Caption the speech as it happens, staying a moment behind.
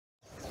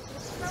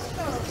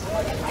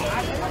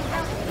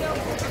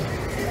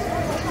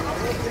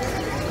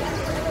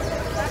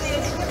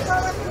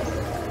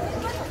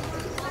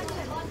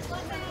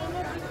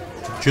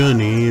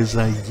Journey is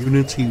a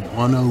Unity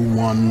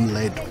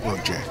 101-led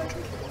project,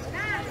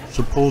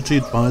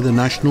 supported by the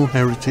National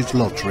Heritage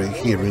Lottery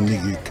here in the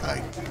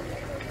UK.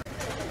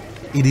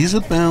 It is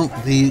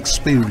about the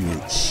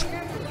experience,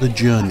 the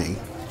journey,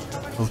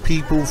 of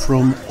people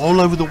from all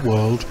over the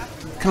world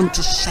who come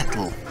to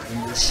settle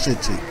in this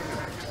city.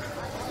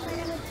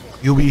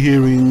 You'll be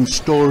hearing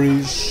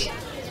stories,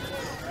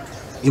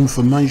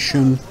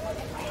 information,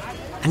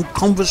 and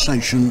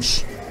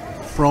conversations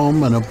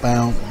from and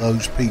about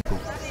those people.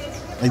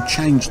 They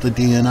changed the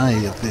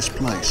DNA of this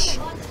place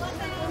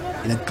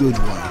in a good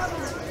way.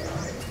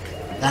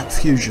 That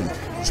fusion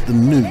is the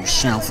new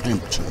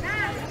Southampton.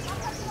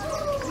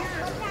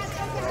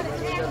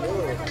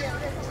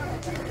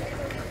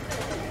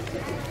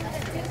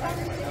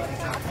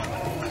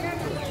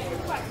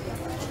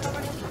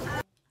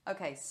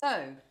 Okay,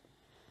 so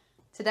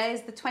today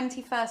is the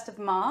 21st of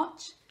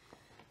March.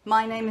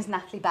 My name is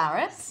Natalie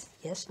Barris.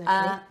 Yes,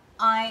 Natalie.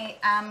 I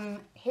am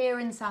here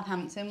in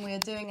Southampton. We are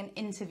doing an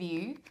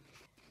interview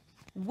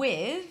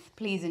with,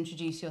 please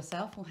introduce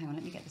yourself. Oh, hang on,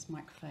 let me get this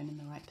microphone in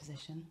the right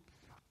position.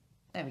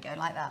 There we go,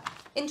 like that.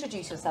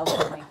 Introduce yourself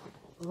for me.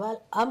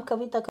 Well, I'm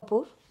Kavita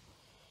Kapoor.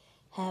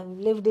 Have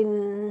lived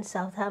in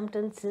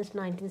Southampton since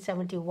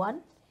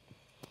 1971.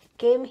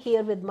 Came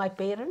here with my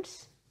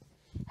parents.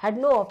 Had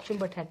no option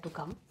but had to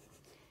come.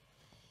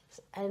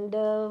 And,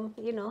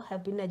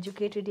 have been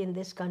educated in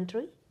this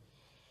country.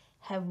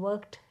 Have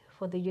worked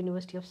for the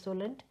University of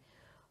Solent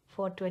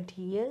for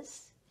 20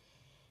 years.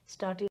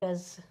 Started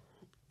as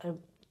a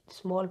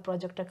small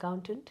project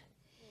accountant,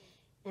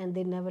 and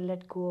they never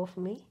let go of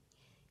me,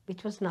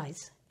 which was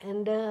nice.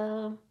 And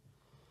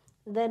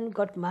then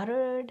got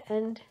married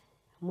and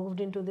moved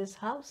into this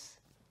house,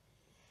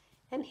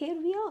 and here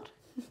we are,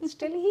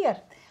 still here.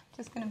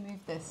 Just going to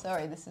move this.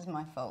 Sorry, this is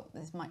my fault.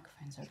 These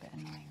microphones are a bit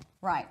annoying.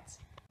 Right.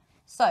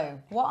 So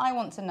what I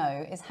want to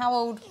know is how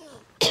old...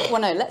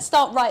 Well, no, let's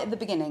start right at the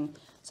beginning.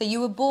 So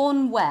you were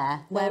born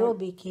where?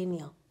 Nairobi,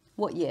 Kenya.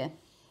 What year?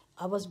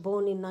 I was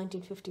born in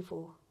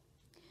 1954.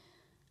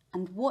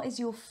 And what is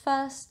your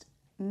first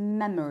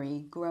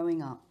memory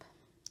growing up?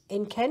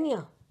 In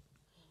Kenya.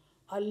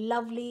 A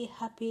lovely,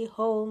 happy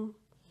home,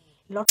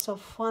 lots of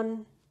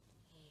fun,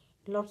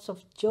 lots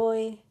of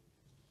joy,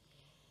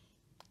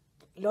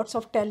 lots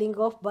of telling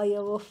off by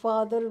our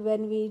father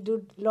when we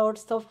did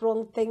lots of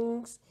wrong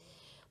things,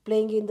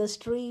 playing in the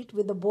street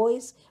with the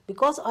boys,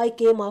 because I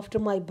came after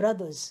my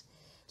brothers.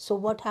 So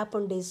what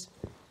happened is,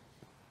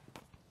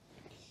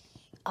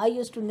 I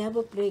used to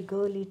never play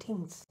girly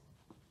things.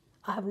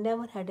 I have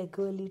never had a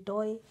girly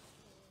toy.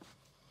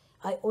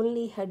 I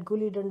only had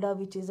gulli danda,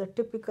 which is a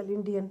typical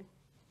Indian,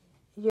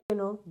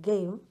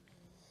 game.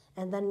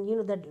 And then,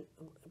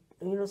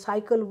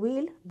 cycle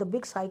wheel, the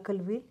big cycle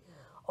wheel,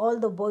 all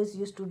the boys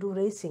used to do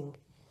racing.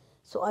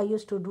 So I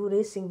used to do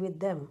racing with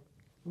them,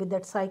 with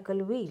that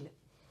cycle wheel.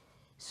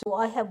 So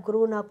I have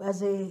grown up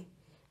as a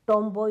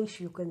tomboyish,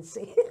 you can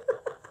say.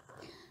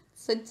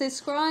 So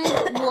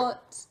describe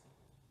what...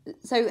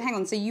 So hang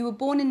on, so you were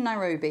born in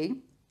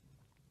Nairobi.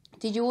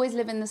 Did you always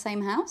live in the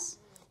same house?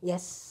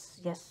 Yes,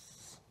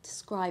 yes.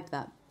 Describe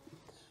that.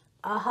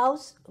 Our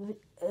house,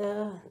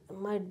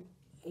 when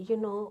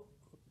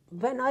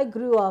I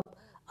grew up,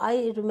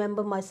 I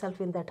remember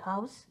myself in that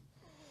house.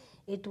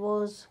 It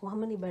was, how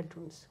many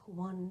bedrooms?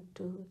 1,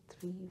 2,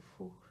 3,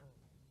 4,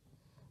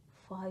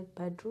 5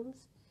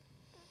 bedrooms.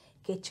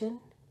 Kitchen,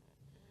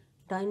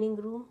 dining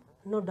room,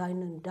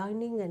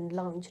 dining and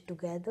lounge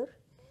together,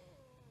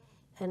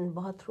 and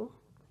bathroom,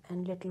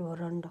 and little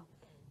veranda,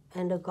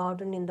 and a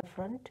garden in the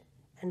front,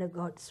 and a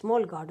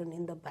small garden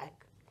in the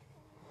back,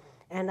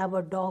 and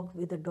our dog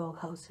with a dog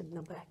house in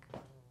the back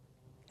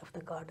of the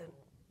garden.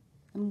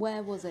 And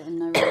where was it in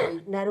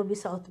Nairobi? Nairobi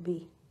South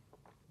B,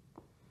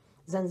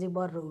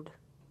 Zanzibar Road.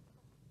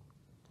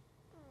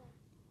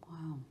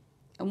 Wow.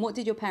 And what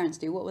did your parents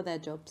do? What were their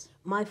jobs?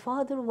 My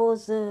father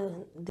was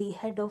the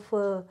head of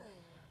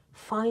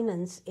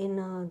finance in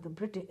the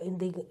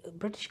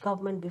British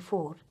government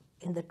before,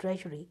 in the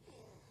Treasury.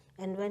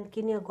 And when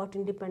Kenya got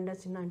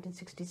independence in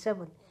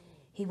 1967,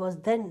 he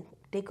was then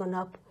taken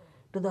up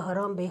to the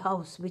Harambee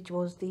House, which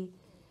was the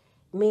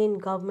main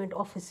government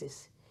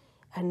offices,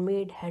 and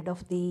made head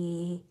of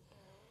the,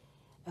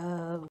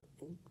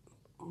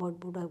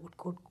 what would I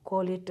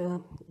call it,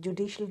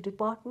 judicial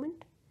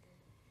department,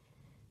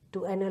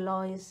 to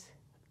analyze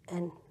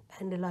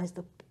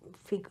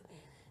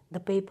the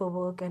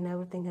paperwork and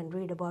everything, and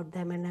read about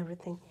them and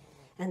everything,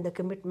 and the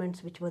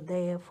commitments which were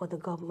there for the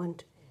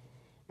government,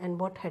 and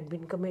what had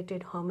been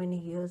committed, how many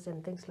years,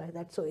 and things like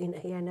that. So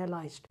he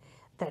analyzed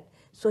that.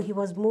 So he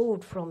was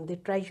moved from the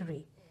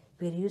Treasury,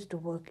 where he used to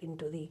work,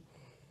 into the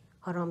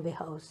Harambee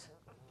House.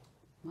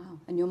 Wow.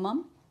 And your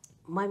mum?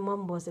 My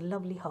mum was a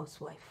lovely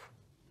housewife,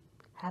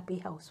 happy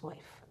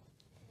housewife.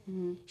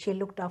 Mm-hmm. She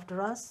looked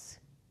after us.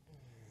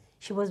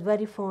 She was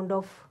very fond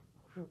of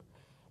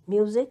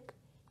music.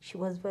 She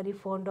was very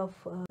fond of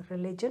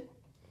religion.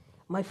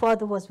 My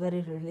father was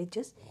very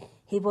religious.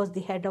 He was the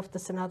head of the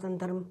Sanatan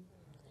Dharma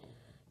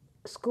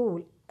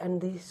school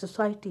and the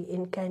society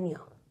in Kenya.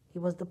 He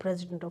was the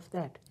president of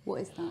that.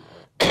 What is that?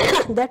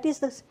 That is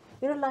the,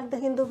 like the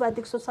Hindu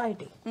Vedic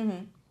Society.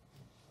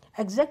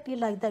 Exactly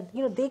like that.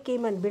 They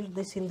came and built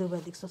this Hindu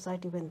Vedic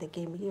Society when they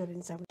came here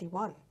in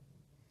 71.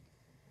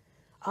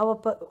 Our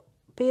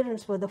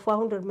parents were the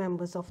founder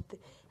members of,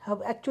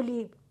 have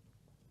actually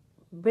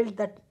built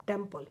that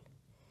temple.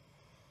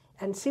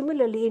 And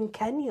similarly in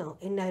Kenya,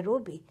 in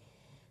Nairobi,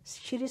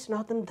 Shri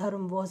Sanatana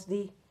Dharma was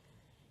the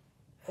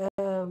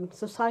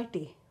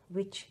society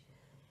which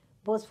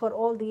was for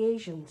all the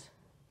Asians.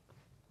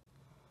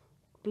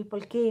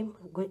 People came,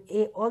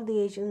 all the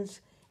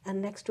Asians,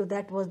 and next to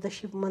that was the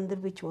Shiv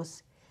Mandir, which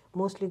was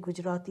mostly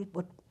Gujarati,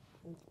 but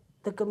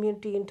the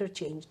community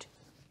interchanged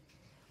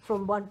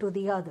from one to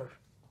the other.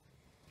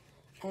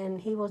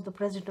 And he was the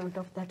president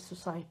of that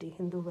society,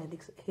 Hindu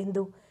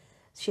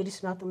Shri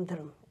Sanatana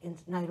Dharma in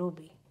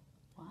Nairobi.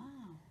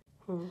 Wow.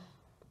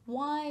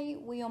 Why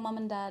were your mum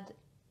and dad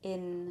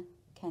in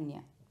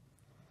Kenya?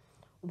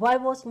 Why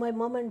was my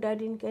mom and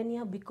dad in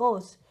Kenya?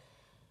 Because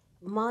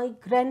my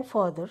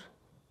grandfather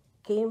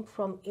came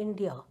from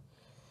India,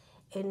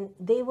 and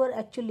they were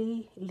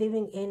actually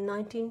living in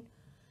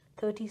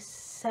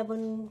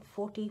 1937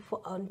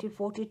 until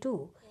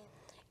 42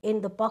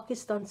 in the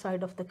Pakistan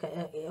side of the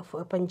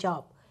of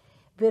Punjab,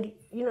 where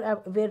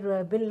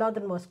where Bin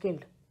Laden was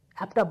killed,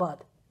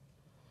 Abbottabad.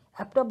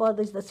 Abbottabad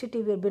is the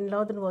city where Bin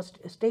Laden was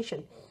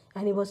stationed,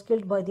 and he was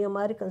killed by the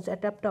Americans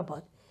at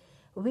Abbottabad.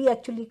 We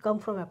actually come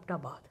from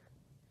Abbottabad,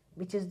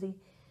 which is the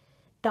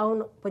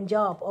town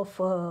Punjab of,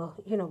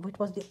 which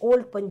was the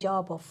old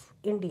Punjab of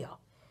India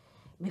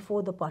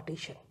before the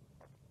partition.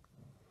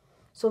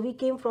 So we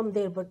came from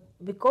there, but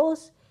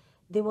because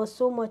there was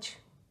so much,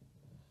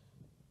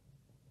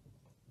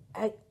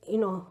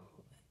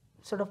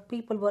 sort of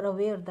people were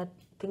aware that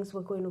things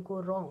were going to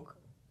go wrong,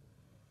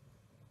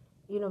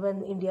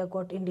 when India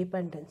got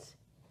independence.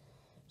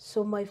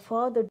 So my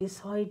father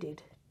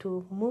decided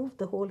to move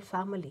the whole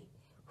family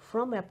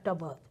from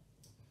Abbottabad,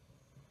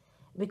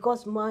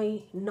 because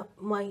my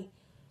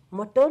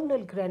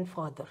maternal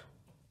grandfather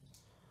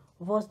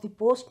was the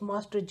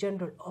Postmaster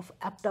General of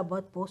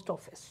Abbottabad Post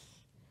Office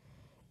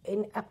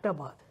in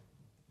Abbottabad.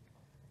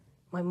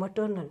 My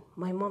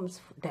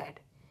mom's dad,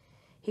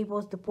 he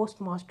was the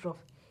postmaster of,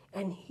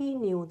 and he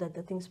knew that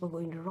the things were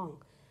going wrong.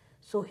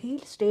 So he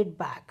stayed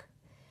back,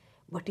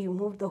 but he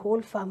moved the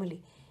whole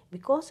family,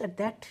 because at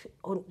that,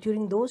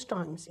 during those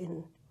times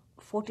in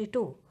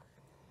 42,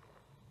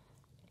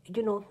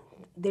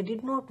 they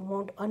did not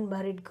want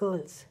unmarried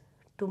girls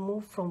to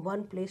move from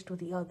one place to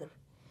the other,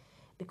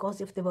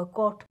 because if they were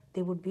caught,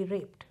 they would be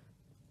raped.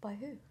 By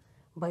who?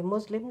 By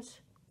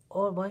Muslims,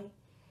 or by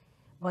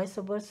vice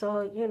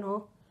versa,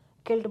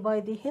 killed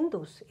by the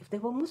Hindus if they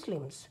were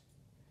Muslims.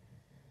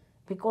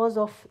 Because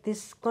of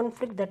this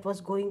conflict that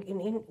was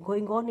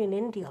going on in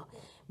India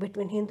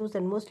between Hindus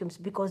and Muslims,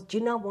 because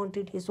Jinnah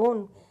wanted his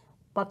own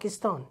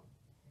Pakistan,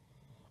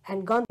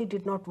 and Gandhi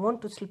did not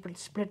want to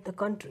split the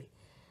country.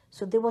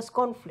 So there was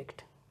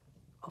conflict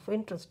of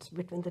interests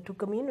between the two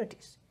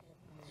communities.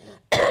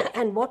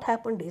 And what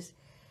happened is,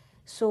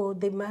 so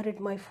they married,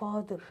 my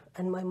father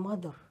and my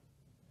mother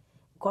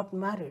got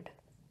married,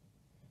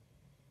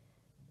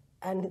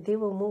 and they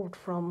were moved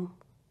from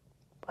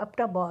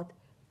Abbottabad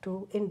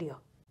to India,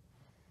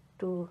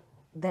 to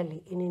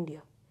Delhi in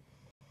India.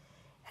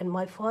 And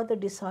my father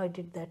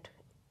decided that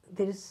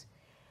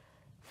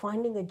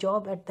finding a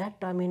job at that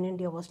time in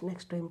India was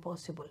next to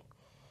impossible.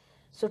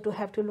 So to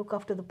have to look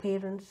after the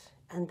parents,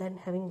 and then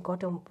having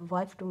got a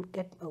wife to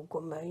get,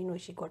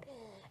 she got,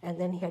 and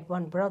then he had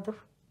one brother,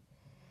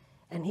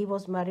 and he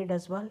was married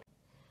as well.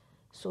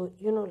 So,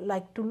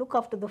 like to look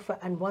after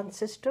and one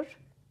sister.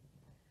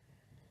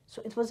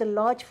 So it was a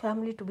large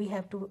family we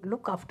have to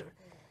look after.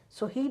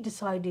 So he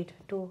decided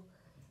to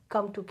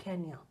come to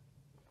Kenya.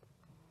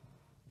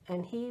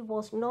 And he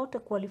was not a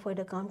qualified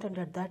accountant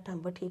at that time,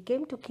 but he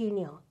came to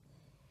Kenya,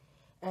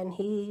 and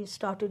he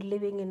started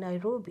living in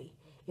Nairobi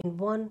in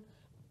one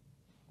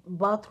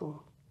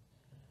bathroom,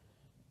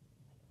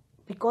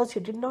 because he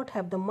did not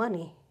have the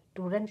money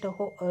to rent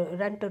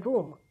a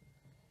room.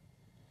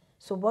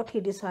 So what he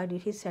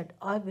decided, he said,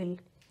 I will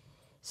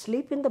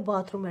sleep in the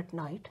bathroom at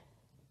night.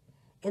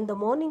 In the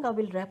morning, I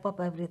will wrap up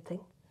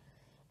everything,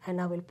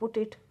 and I will put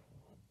it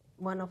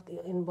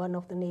in one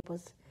of the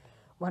neighbors,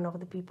 one of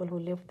the people who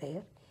lived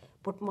there,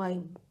 put my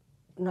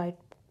night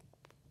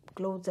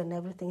clothes and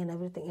everything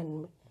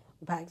in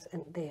bags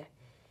and there.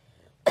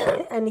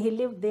 And he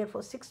lived there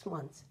for 6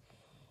 months,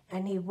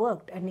 and he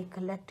worked, and he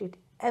collected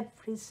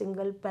every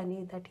single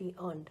penny that he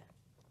earned.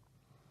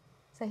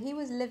 So he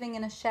was living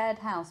in a shared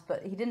house,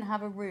 but he didn't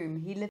have a room.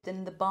 He lived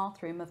in the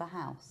bathroom of a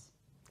house.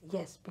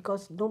 Yes,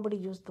 because nobody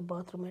used the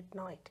bathroom at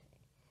night.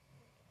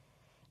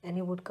 And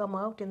he would come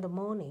out in the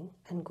morning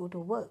and go to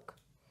work,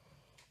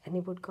 and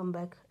he would come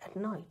back at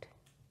night.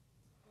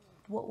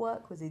 What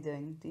work was he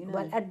doing? Do you know?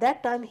 Well, at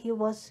that time he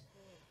was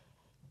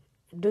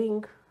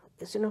doing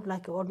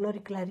like an ordinary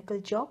clerical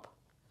job,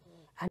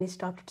 and he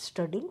started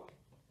studying.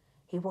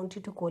 He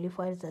wanted to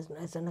qualify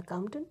as an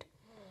accountant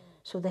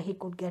so that he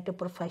could get a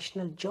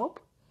professional job.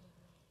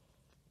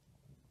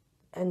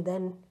 And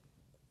then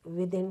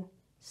within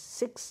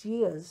 6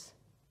 years,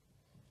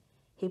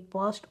 he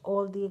passed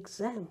all the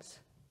exams,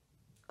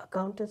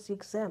 accountancy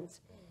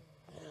exams.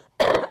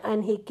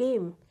 And he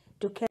came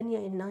to Kenya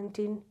in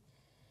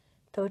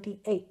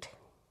 1938.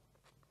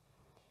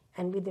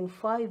 And within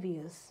 5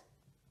 years,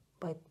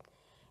 by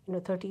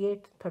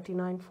 38,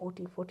 39,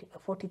 40,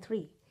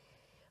 43,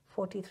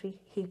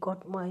 he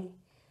got my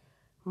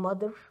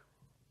mother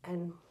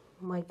and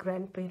my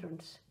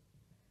grandparents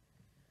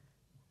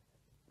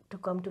to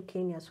come to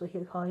Kenya. So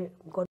he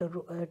got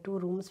 2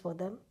 rooms for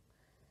them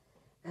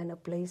and a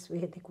place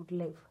where they could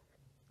live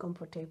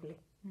comfortably.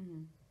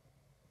 Mm.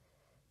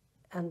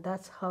 And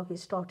that's how he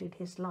started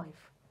his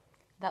life.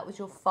 That was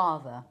your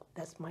father?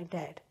 That's my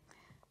dad.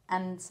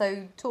 And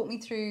so talk me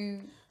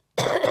through,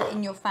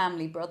 in your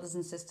family, brothers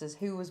and sisters,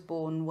 who was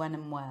born when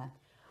and where?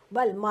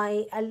 Well,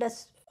 I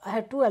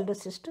had 2 elder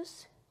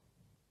sisters.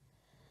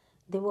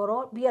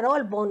 We are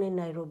all born in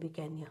Nairobi,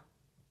 Kenya.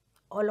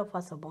 All of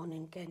us are born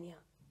in Kenya.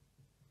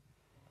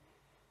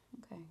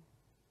 Okay.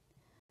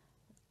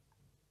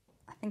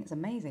 I think it's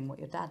amazing what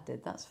your dad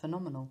did. That's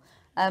phenomenal.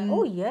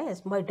 Oh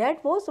yes, my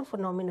dad was a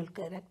phenomenal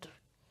character.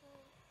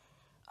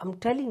 I'm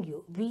telling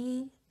you,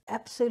 we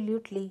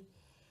absolutely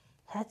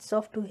hats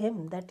off to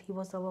him that he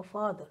was our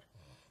father.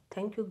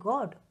 Thank you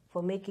God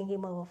for making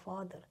him our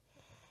father.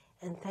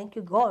 And thank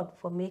you God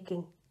for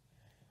making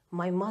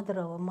my mother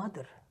our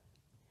mother.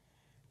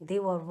 They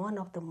were one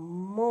of the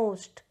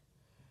most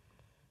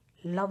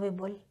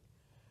lovable,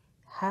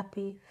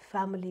 happy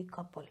family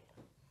couple.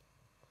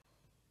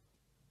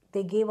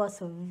 They gave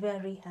us a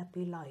very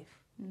happy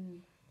life.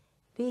 Mm.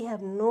 We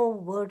have no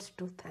words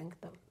to thank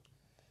them.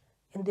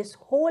 In this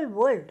whole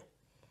world,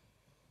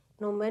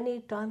 many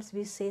times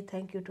we say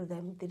thank you to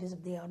them,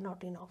 they are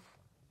not enough.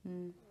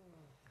 Mm.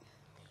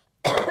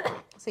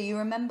 So you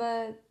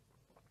remember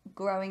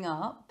growing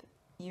up,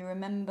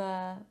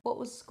 what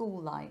was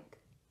school like?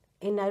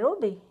 In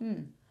Nairobi?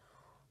 Mm.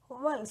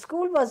 Well,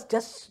 school was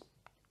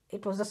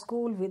it was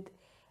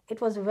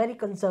a very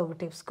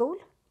conservative school.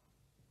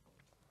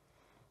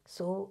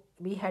 So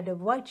we had a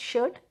white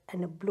shirt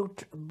and a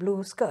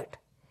blue skirt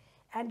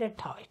and a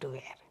tie to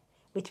wear,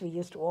 which we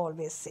used to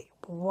always say,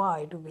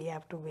 why do we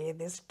have to wear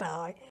this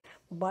tie?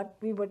 But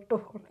we were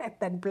told, and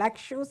then black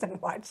shoes and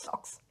white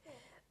socks.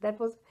 That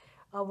was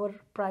our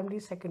primary,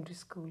 secondary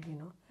school,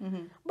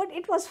 Mm-hmm. But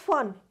it was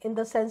fun in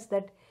the sense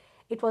that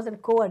it was a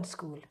co-ed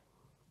school.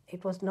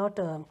 It was not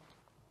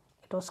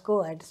it was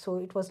co-ed, so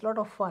it was a lot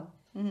of fun.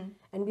 Mm-hmm.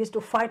 And we used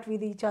to fight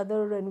with each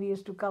other, and we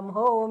used to come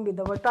home with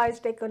our ties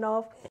taken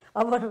off,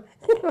 our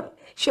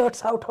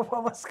shirts out of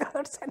our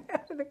skirts and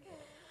everything.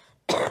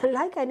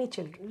 like any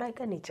children.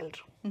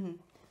 Mm-hmm.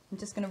 I'm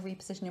just going to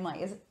reposition your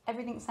mic. Is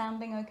everything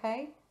sounding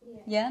okay?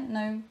 Yeah?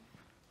 No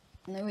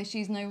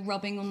issues, no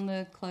rubbing on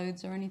the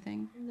clothes or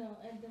anything? No,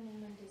 at the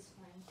moment it's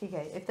fine.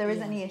 Okay, if there is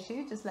any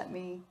issue, just let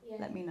me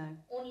know.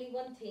 Only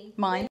one thing.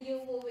 Mine? When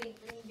you're moving,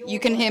 You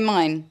can hear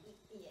mine?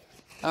 Yeah.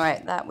 All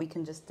right, that we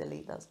can just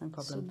delete, that's no So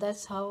problem.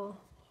 that's how,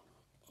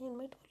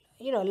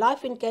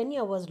 life in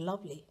Kenya was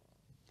lovely.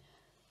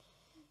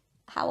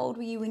 How old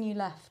were you when you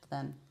left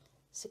then?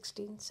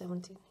 16,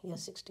 17,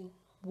 16.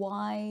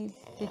 Why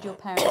did your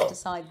parents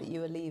decide that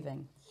you were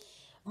leaving?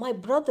 My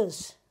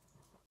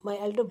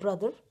elder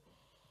brother,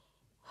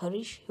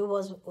 Harish, who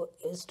was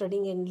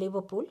studying in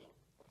Liverpool,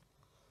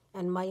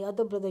 and my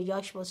other brother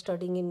Yash was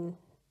studying in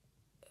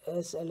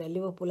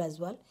Liverpool as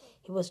well.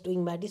 He was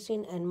doing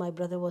medicine, and my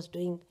brother was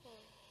doing,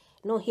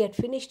 he had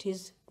finished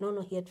his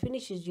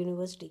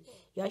university.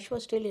 Yash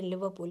was still in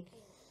Liverpool,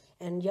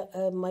 and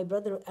my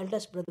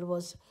eldest brother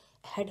was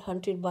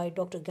headhunted by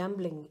Dr.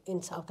 Gambling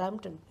in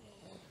Southampton,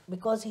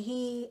 because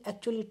he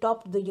actually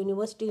topped the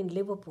university in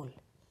Liverpool,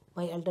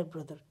 my eldest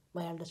brother.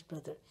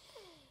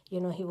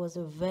 He was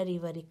a very,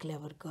 very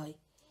clever guy.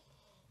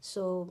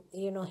 So,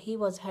 he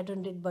was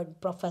headhunted by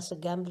Professor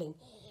Gambling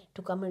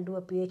to come and do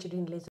a PhD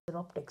in laser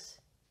optics.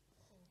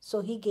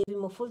 So he gave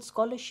him a full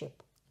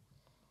scholarship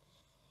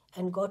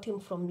and got him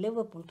from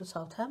Liverpool to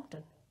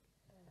Southampton.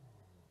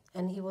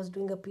 And he was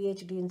doing a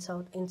PhD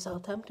in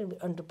Southampton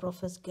under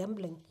Professor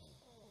Gambling.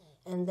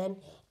 And then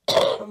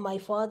my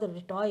father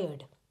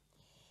retired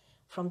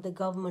from the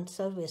government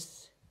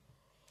service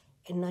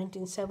in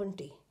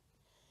 1970,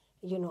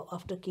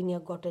 after Kenya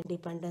got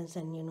independence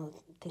and,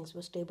 things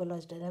were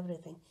stabilized and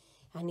everything.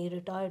 And he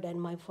retired,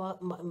 and my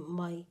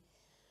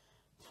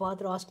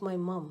father asked my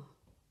mom,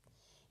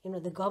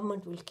 the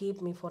government will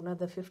keep me for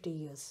another 50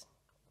 years.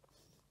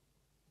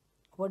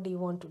 What do you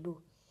want to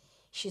do?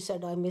 She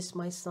said, I miss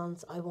my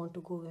sons. I want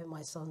to go where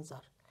my sons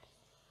are.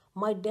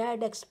 My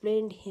dad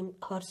explained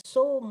her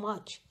so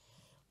much,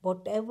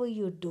 whatever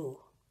you do,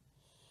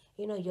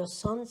 your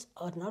sons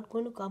are not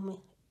going to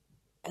come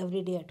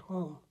every day at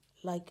home.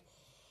 Like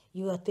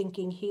you are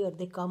thinking here,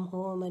 they come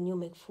home and you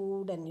make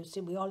food and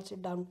we all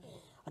sit down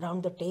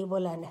around the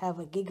table and have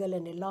a giggle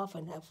and a laugh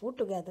and have food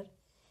together.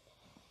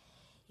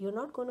 You're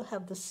not going to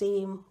have the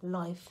same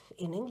life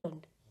in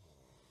England.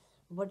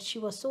 But she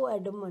was so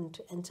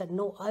adamant and said,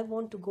 no, I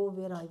want to go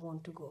where I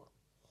want to go.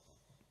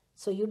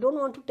 So you don't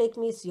want to take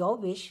me, it's your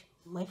wish,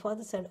 My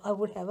father said, I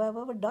would have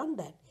ever done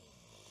that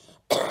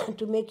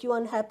to make you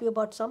unhappy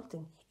about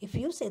something. If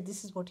you say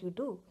this is what you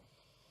do,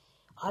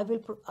 I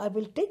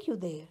will take you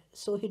there.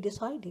 So he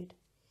decided.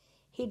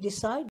 He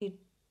decided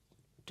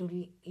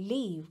to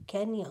leave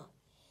Kenya,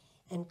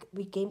 and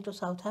we came to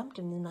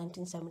Southampton in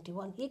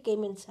 1971. He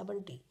came in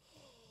 70.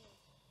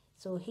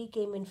 So he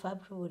came in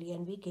February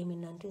and we came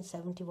in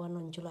 1971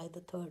 on July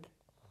the 3rd.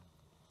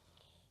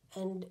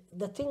 And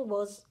the thing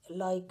was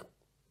like,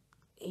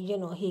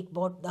 he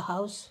bought the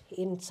house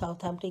in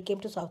Southampton. He came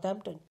to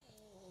Southampton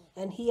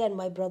and he and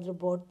my brother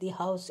bought the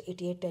house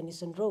 88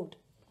 Tennyson Road.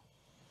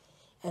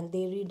 And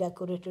they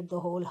redecorated the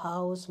whole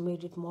house,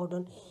 made it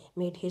modern,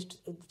 made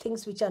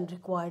things which are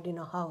required in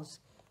a house,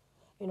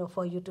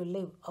 for you to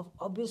live,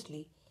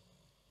 obviously.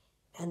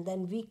 And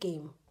then we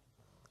came.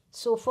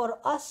 So for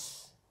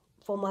us,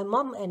 for my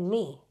mom and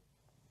me,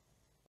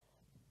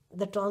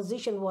 the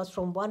transition was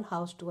from one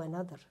house to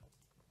another.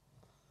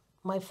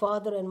 My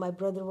father and my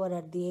brother were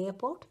at the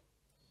airport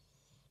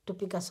to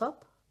pick us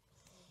up.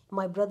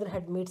 My brother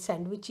had made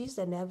sandwiches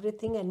and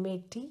everything and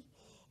made tea,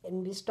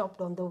 and we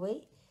stopped on the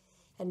way.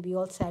 And we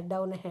all sat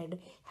down and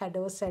had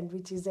our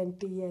sandwiches and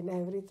tea and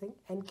everything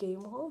and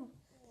came home.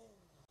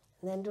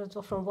 And then it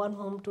was from one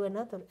home to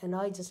another. And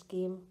I just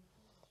came.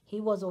 He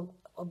was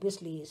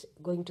obviously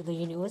going to the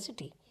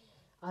university.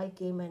 I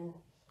came and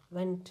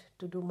went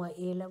to do my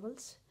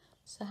A-levels.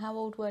 So how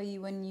old were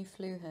you when you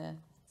flew here?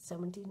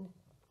 17,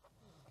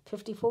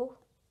 54,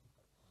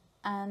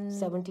 And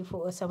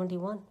 74,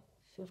 71,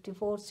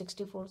 54,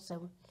 64,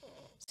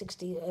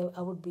 60.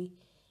 I would be,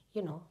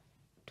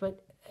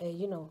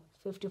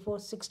 54,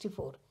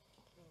 64,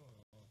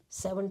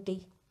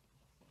 70,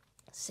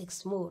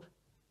 6 more.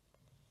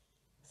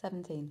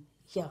 17.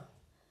 Yeah.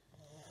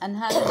 And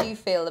how did you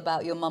feel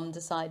about your mum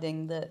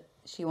deciding that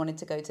she wanted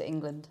to go to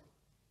England?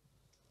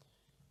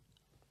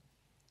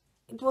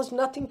 It was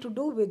nothing to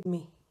do with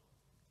me.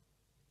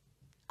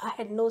 I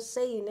had no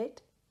say in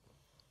it.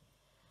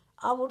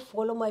 I would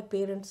follow my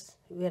parents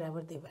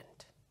wherever they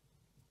went.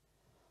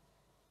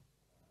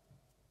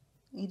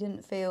 You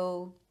didn't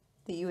feel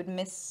that you would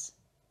miss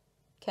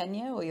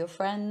Kenya or your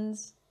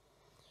friends?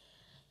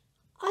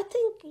 I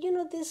think,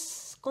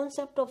 this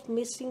concept of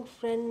missing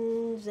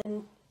friends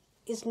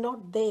is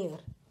not there.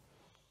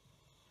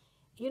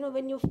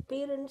 When your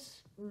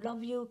parents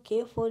love you,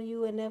 care for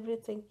you and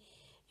everything,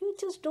 you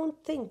just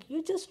don't think.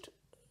 You just,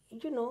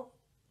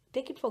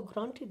 take it for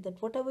granted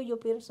that whatever your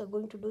parents are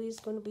going to do is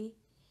going to be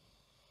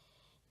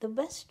the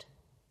best.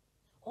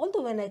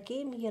 Although when I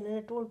came here and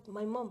I told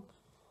my mom,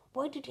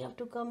 why did you have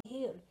to come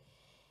here?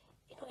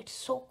 It's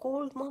so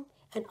cold, Mom.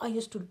 And I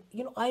used to,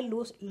 I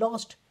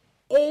lost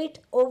 8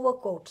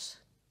 overcoats.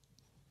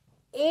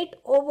 8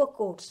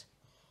 overcoats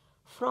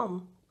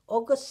from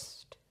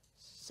August,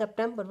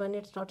 September, when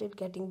it started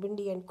getting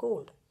windy and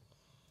cold,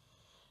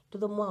 to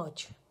the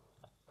March.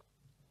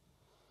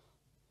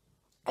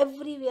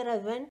 Everywhere I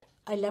went,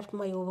 I left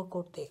my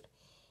overcoat there.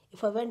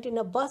 If I went in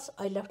a bus,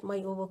 I left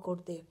my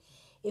overcoat there.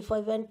 If I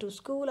went to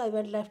school, I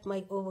left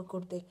my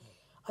overcoat there.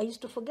 I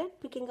used to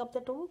forget picking up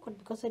that overcoat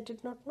because I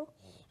did not know.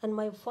 And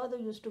my father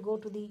used to go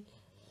to the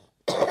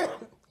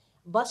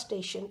bus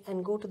station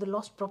and go to the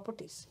lost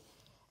properties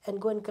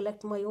and go and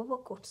collect my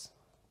overcoats.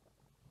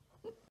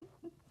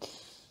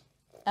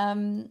 How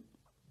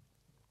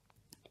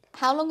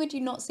long had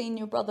you not seen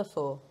your brother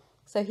for?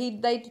 So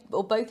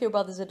both your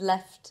brothers had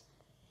left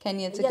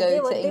Kenya to go to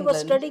England. They were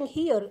studying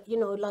here,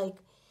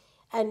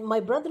 and my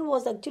brother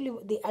was actually,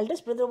 the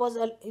eldest brother was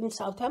in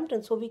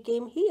Southampton, so we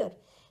came here.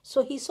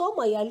 So he saw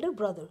my elder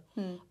brother,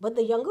 but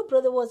the younger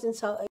brother was in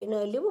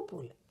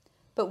Liverpool.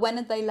 But when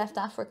had they left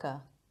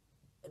Africa?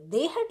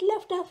 They had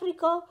left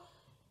Africa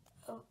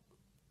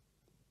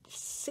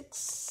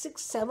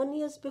 7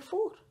 years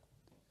before.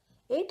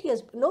 8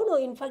 years. No,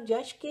 in fact,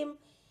 Yash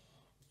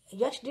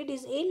did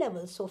his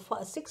A-levels, so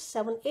 6,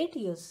 7, 8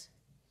 years.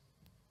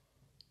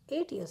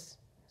 8 years.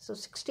 So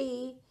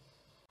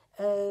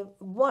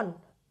 61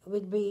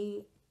 will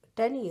be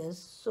 10 years,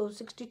 so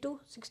 62,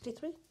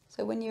 63.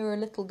 So when you were a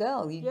little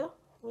girl, Yeah.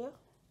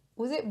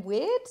 Was it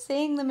weird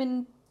seeing them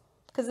in...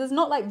 Because there's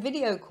not like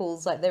video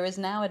calls like there is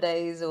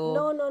nowadays, or...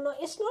 No,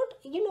 it's not,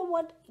 you know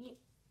what,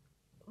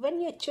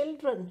 when you're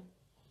children,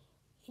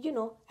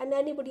 and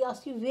anybody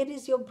asks you, where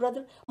is your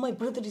brother? My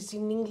brother is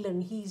in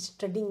England, he's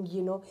studying,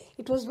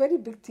 It was very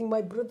big thing,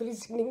 my brother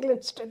is in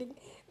England studying.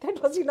 That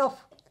was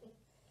enough.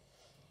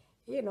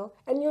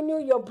 And you knew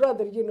your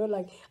brother,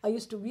 we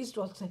used to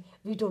also say,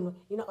 we don't know.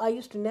 I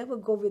used to never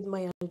go with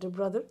my elder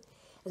brother.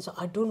 And so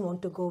I don't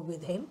want to go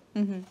with him.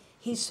 Mm-hmm.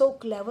 He's so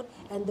clever.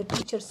 And the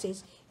teacher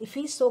says, if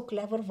he's so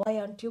clever, why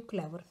aren't you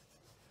clever?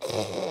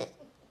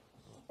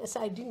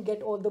 So I didn't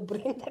get all the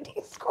brain that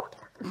he's got.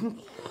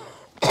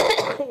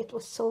 It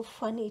was so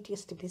funny. It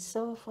used to be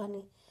so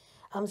funny.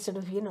 I'm sort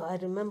of, I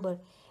remember,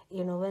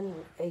 when,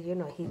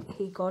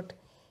 he got,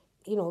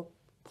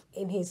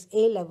 in his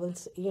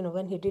A-levels,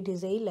 when he did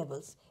his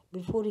A-levels,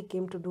 before he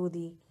came to do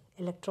the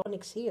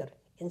electronics here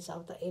in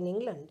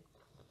England.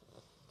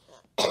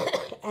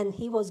 And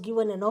he was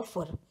given an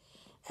offer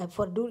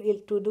to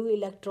do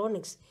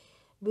electronics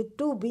with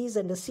 2 B's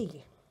and a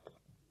C.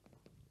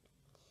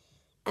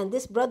 And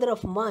this brother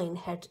of mine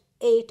had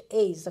 8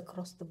 A's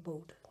across the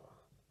board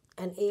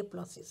and A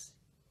pluses.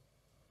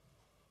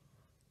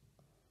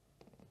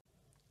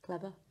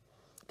 Clever.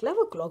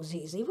 Clever clogs he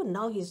is. Even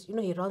now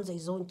he runs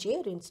his own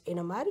chair in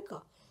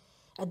America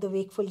at the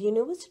Wakefield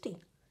University.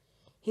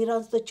 He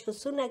runs the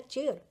Sunak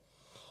chair.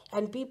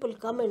 And people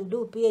come and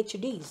do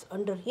PhDs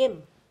under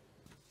him.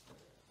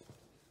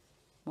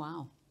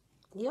 Wow.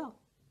 Yeah.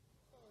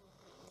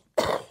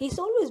 He's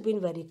always been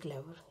very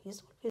clever.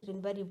 He's always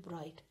been very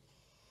bright.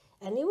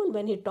 And even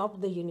when he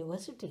topped the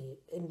university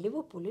in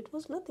Liverpool, it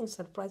was nothing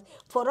surprising.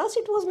 For us,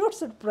 it was not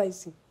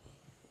surprising.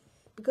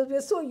 Because we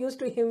are so used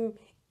to him,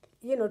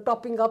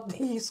 topping up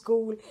the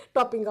school,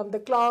 topping up the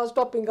class,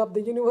 topping up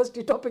the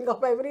university, topping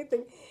up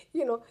everything.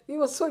 We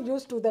were so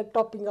used to that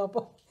topping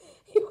up.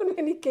 Even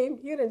when he came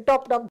here and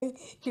topped up the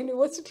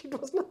university, it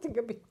was nothing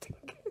a big thing.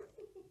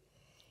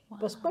 Wow.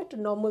 It was quite a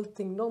normal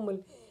thing,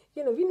 normal.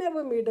 We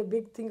never made a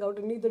big thing out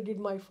of it, neither did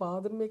my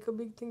father make a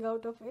big thing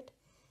out of it.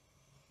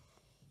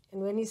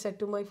 And when he said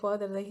to my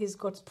father that he's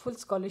got full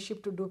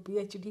scholarship to do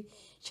PhD,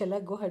 shall I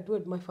go ahead do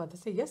it? My father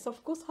said, yes,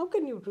 of course. How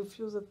can you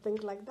refuse a thing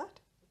like that?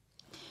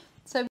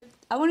 So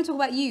I want to talk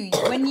about you.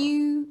 When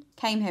you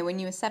came here when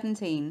you were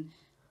 17,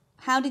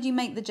 how did you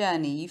make the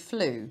journey? You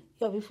flew?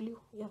 Yeah, we flew.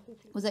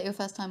 Was that your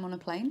first time on a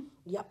plane?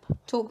 Yep.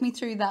 Talk me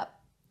through that,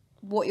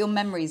 what your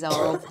memories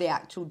are of the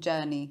actual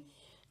journey.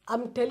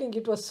 I'm telling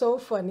you, it was so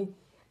funny.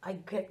 I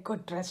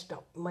got dressed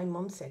up. My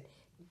mom said,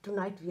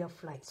 tonight we are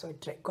flying. So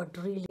I got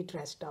really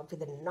dressed up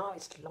with a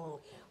nice long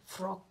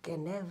frock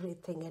and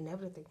everything.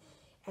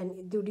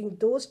 And during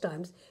those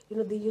times,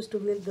 they used to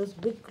wear those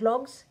big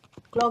clog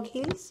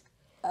heels.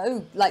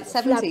 Oh, like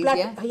 70s,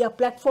 yeah? Yeah,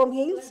 platform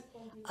heels.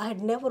 I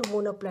had never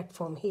worn a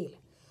platform heel.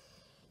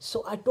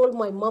 So I told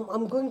my mom,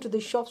 I'm going to the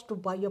shops to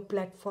buy a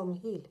platform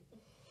heel.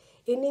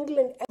 In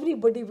England,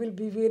 everybody will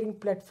be wearing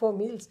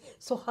platform heels.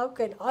 So how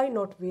can I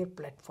not wear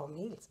platform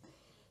heels?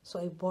 So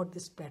I bought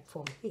this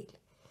platform heel.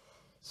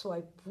 So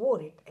I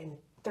wore it and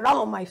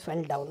drum, I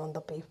fell down on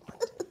the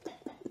pavement.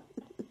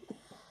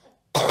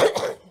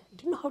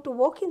 Didn't know how to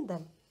walk in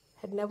them.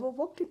 Had never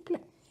walked in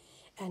them.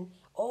 And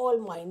all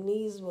my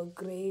knees were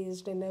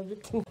grazed and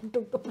everything. I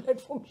took the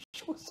platform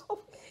shoes off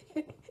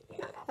and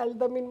held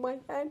them in my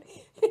hand.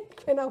 And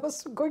when I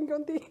was going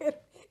on the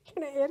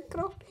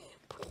aircraft,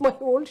 put my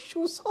old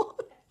shoes on,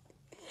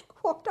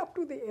 walked up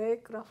to the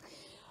aircraft.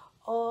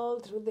 All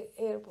through the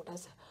airport, I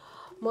said,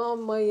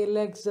 Mom, my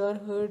legs are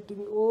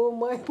hurting. Oh,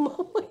 my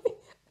mom.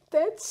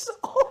 That's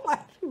all I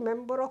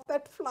remember of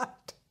that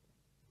flight.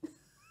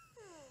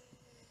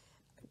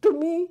 To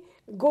me,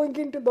 going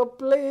into the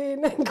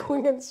plane and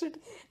going and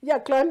sitting,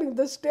 climbing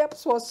the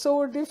steps was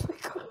so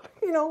difficult.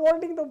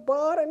 Holding the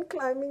bar and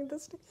climbing the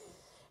steps.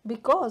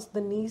 Because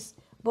the knees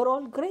were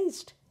all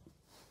grazed.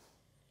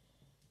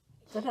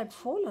 That had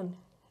fallen.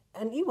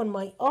 And even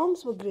my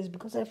arms were grazed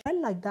because I fell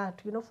like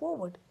that,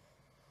 forward.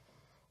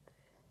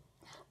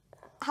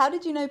 How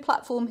did you know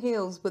platform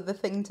heels were the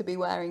thing to be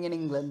wearing in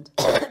England?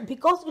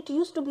 Because it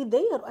used to be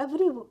there.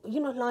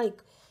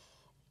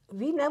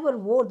 We never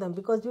wore them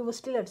because we were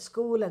still at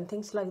school and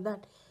things like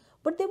that.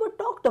 But they were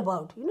talked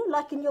about,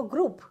 like in your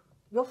group,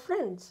 your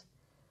friends.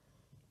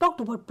 Talked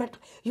about,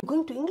 you're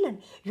going to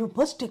England, you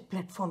must take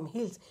platform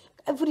heels.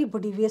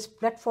 Everybody wears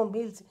platform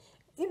heels.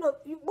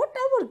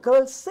 Whatever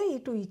girls say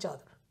to each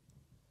other.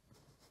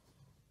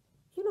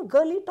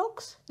 Girly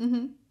talks.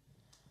 Mm-hmm.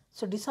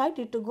 So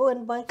decided to go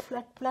and buy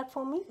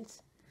platform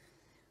heels.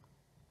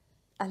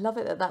 I love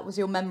it that was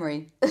your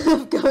memory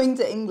of going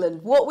to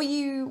England. What were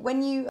you,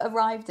 when you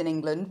arrived in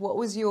England, what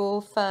was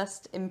your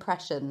first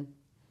impression?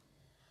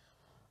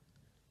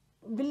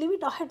 Believe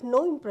it, I had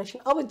no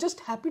impression. I was just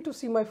happy to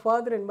see my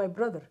father and my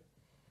brother.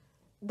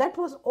 That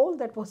was all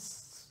that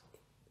was,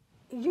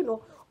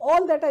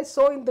 all that I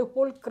saw in the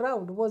whole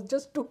crowd was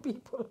just 2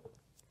 people.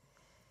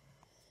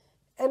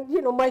 And,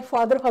 my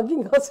father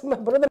hugging us, my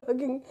brother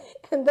hugging,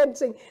 and then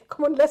saying,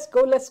 come on, let's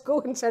go,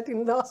 and sat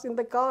in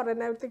the car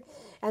and everything.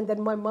 And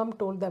then my mom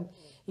told them,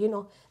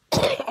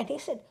 and he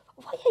said,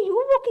 why are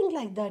you walking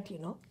like that,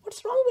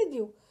 What's wrong with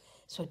you?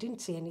 So I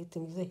didn't say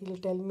anything. He said, he'll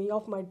tell me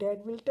off, my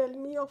dad will tell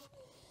me off.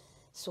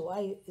 So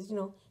I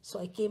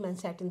came and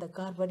sat in the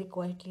car very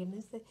quietly,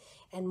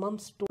 and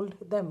Mom's told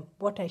them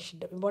what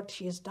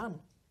she has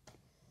done.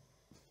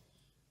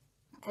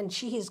 And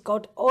she has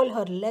got all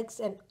her legs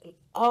and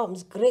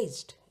arms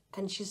grazed,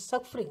 and she's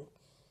suffering.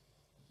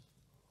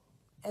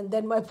 And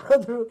then my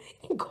brother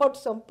got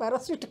some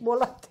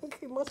paracetamol, I think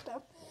he must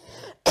have,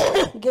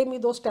 gave me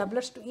those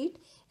tablets to eat,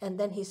 and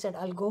then he said,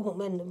 I'll go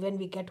home, and when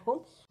we get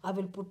home,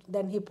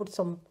 then he put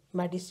some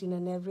medicine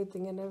and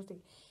everything. And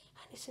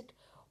he said,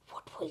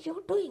 what were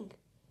you doing?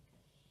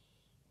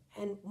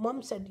 And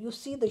Mom said, you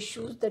see the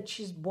shoes that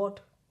she's bought?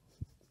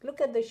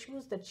 Look at the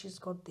shoes that she's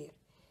got there.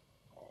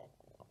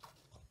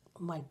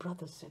 My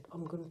brother said,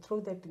 I'm going to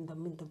throw that in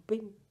the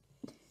bin.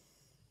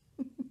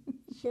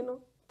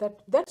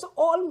 That's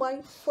all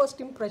my first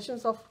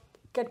impressions of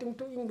getting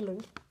to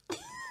England.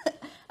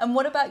 And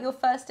what about your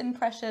first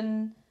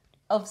impression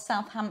of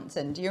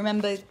Southampton. Do you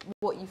remember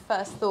what you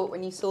first thought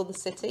when you saw the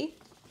city?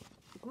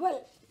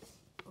 Well,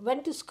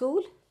 went to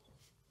school.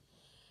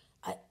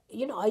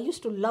 I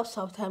used to love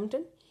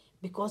Southampton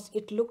because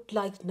it looked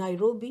like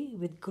Nairobi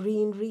with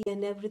greenery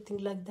and everything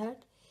like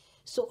that.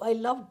 So I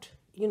loved,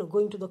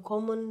 going to the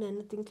common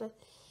and things like.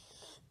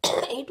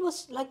 It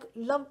was like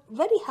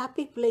very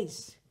happy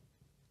place.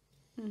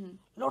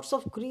 Lots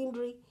of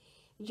greenery,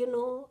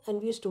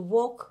 and we used to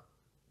walk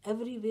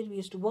everywhere. We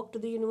used to walk to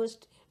the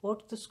university,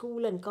 walk to the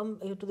school, and come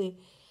to the,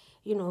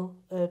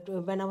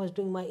 when I was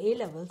doing my A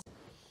levels,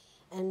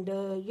 and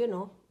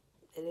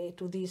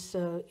to this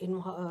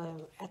in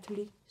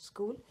Athley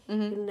School,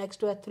 next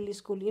to Athley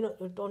School,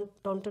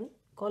 Taunton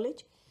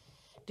College,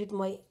 did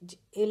my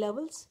A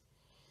levels.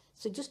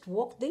 So just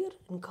walk there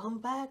and come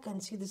back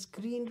and see this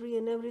greenery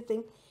and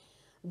everything.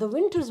 The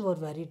winters were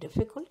very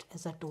difficult,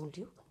 as I told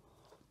you.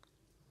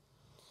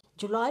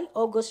 July,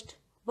 August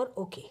were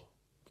okay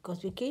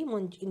because we came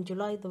in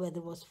July, the weather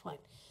was fine.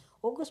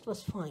 August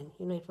was fine,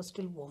 it was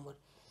still warmer.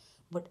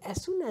 But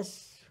as soon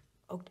as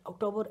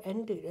October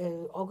ended,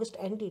 August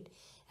ended,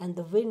 and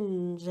the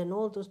winds and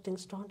all those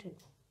things started,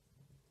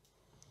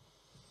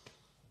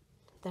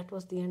 that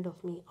was the end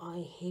of me.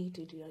 I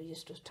hated it. I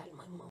used to tell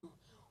my mom,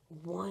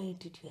 why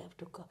did you have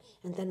to come?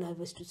 And then I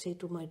was to say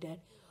to my dad,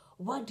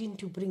 why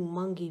didn't you bring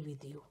Mangi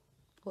with you?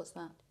 What's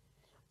that?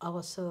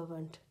 Our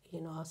servant,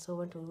 our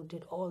servant who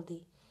did all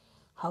the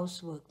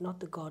housework, not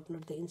the gardener,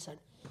 the inside.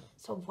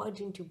 So why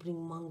didn't you bring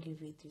Mangi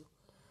with you?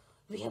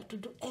 We have to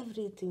do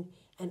everything.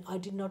 And I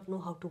did not know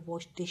how to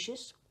wash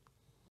dishes.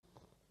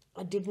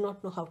 I did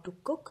not know how to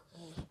cook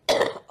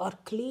or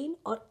clean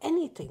or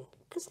anything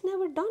because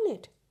never done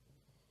it.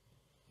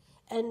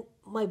 And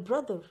my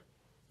brother,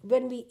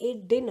 when we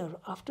ate dinner,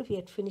 after we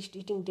had finished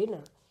eating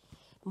dinner,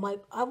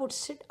 I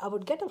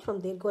would get up from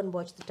there, go and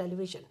watch the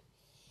television.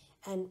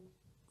 And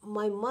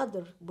my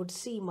mother would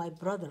see my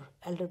brother,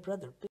 elder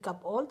brother, pick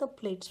up all the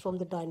plates from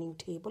the dining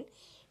table,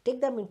 take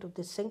them into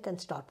the sink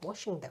and start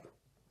washing them.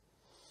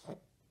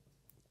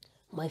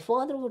 My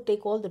father would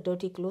take all the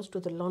dirty clothes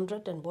to the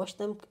laundrette and wash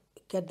them,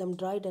 get them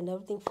dried and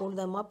everything, fold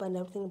them up and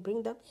everything,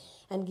 bring them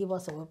and give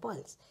us our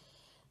piles.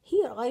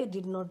 Here I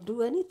did not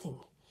do anything.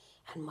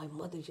 And my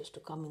mother used to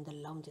come in the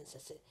lounge and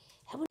say,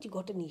 haven't you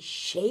got any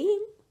shame?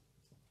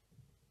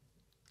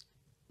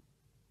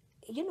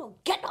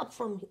 Get up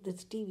from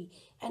this TV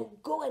and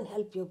go and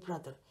help your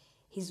brother.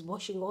 He's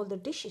washing all the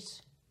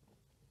dishes.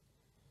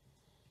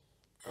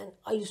 And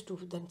I used to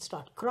then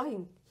start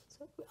crying.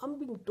 So I'm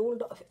being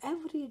told of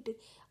every day.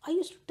 I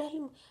used to tell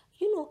him,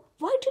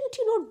 why didn't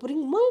you not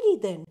bring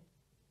Mangi then?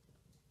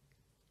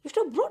 You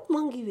should have brought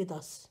Mangi with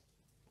us.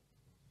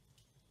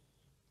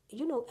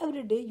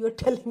 Every day you're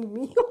telling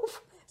me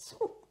off.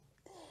 So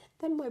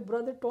then my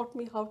brother taught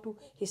me how to,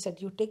 he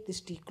said, you take this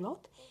tea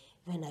cloth,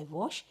 when I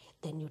wash,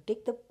 then you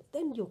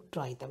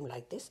dry them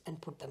like this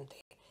and put them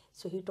there.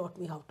 So he taught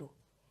me how to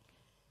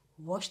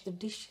wash the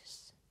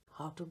dishes,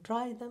 how to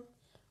dry them,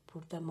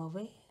 put them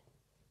away.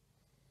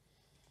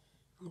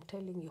 I'm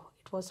telling you,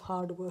 it was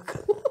hard work.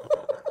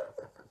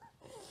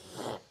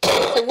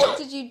 So what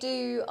did you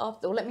do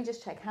after, let me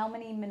just check, how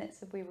many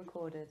minutes have we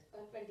recorded?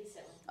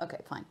 27.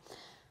 Okay, fine.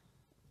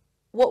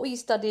 What were you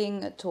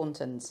studying at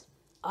Taunton's?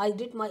 I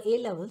did my A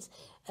levels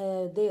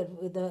there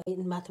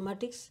in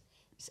mathematics,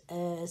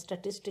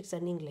 statistics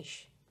and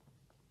English.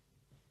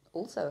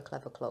 Also a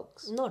clever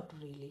clogs. Not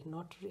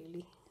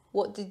really.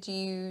 What did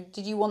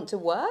you want to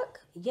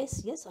work?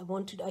 Yes,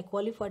 I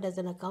qualified as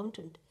an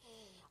accountant.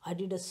 I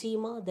did a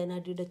CIMA, then I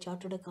did a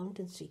chartered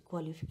accountancy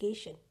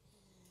qualification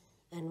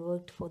and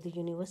worked for the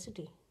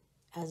university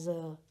as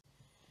a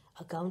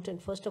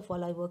accountant. First of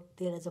all, I worked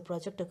there as a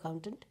project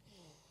accountant,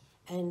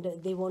 and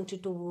they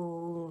wanted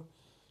to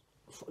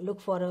look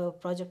for a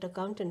project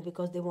accountant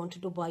because they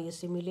wanted to buy a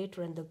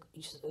simulator, and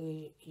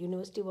the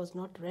university was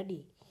not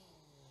ready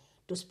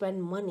to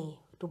spend money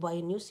to buy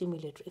a new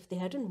simulator. If they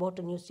hadn't bought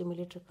a new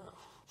simulator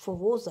for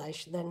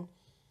Wozash, then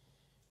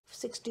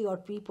 60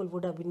 odd people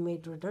would have been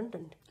made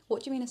redundant.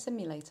 What do you mean a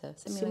simulator?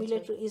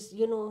 Simulator is,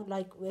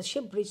 like a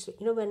ship bridge,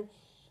 when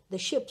the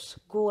ships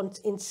go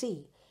in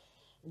sea,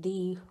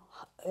 the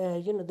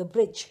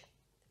bridge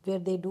where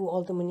they do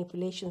all the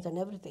manipulations and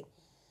everything.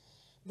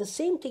 The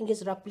same thing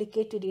is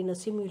replicated in a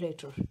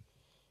simulator,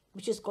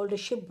 which is called a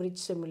ship bridge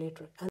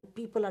simulator. And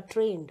people are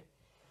trained,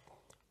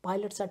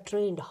 pilots are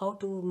trained how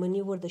to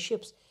maneuver the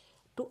ships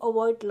to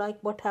avoid like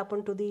what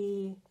happened to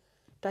the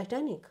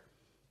Titanic.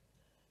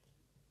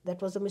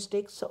 That was a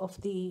mistake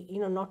of the,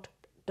 not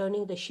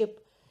turning the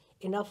ship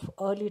enough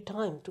early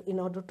time in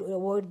order to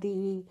avoid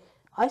the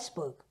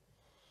iceberg.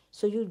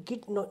 So you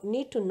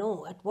need to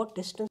know at what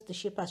distance the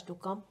ship has to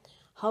come,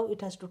 how it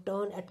has to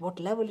turn, at what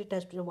level it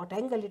has to, what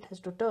angle it has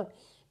to turn,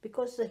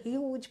 because it's a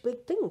huge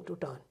big thing to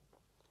turn,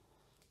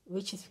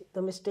 which is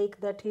the mistake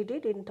that he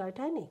did in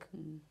Titanic,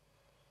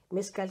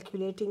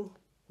 miscalculating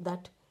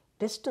that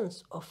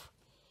distance of.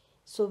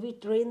 So we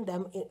trained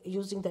them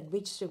using that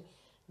bridge.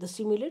 The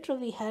simulator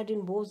we had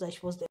in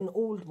Bozash was an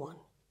old one.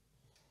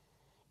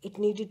 It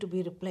needed to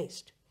be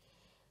replaced.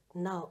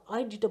 Now,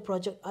 I did a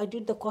project, I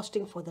did the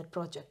costing for that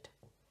project.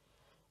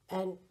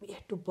 And we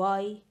had to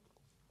buy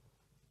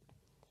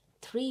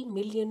 £3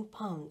 million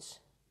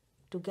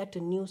to get a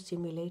new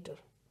simulator.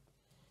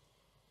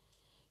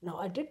 Now,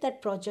 I did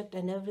that project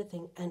and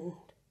everything, and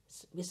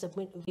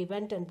we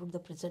went and put the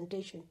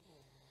presentation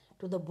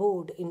to the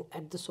board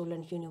at the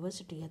Solent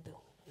University at the,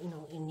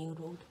 in New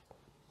Road.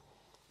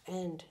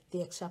 And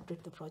they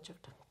accepted the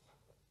project.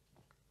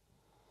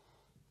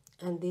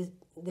 And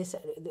they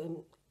said,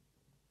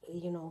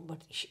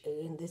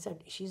 they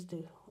said she's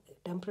the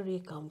temporary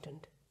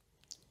accountant,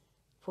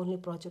 only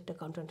project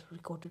accountant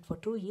recorded for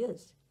 2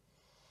 years.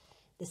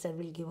 They said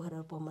we'll give her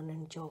a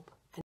permanent job,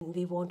 and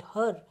we want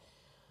her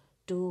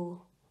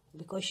to,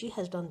 because she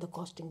has done the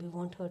costing, we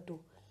want her to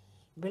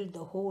build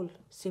the whole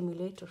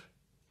simulator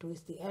to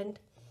the end,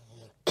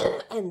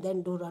 and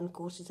then run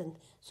courses, and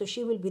so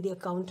she will be the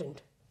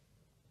accountant.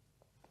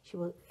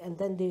 And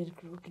then they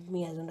recruited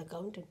me as an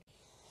accountant,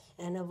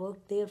 and I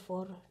worked there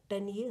for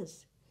 10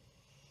 years.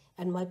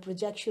 And my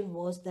projection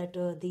was that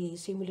the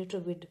simulator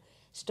would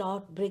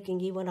start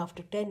breaking even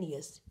after 10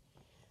 years.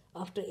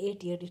 After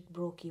 8 years, it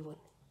broke even.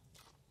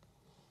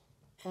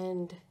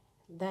 And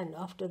then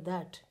after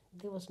that,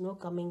 there was no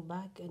coming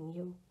back,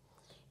 and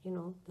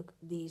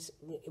these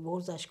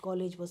Warsash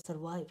College was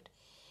survived.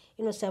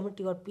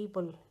 70 odd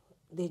people,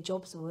 their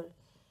jobs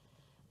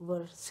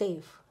were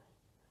safe.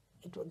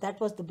 That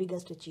was the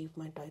biggest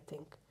achievement, I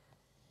think,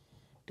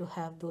 to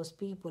have those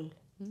people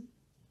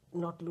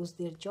not lose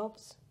their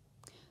jobs.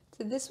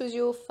 So this was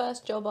your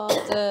first job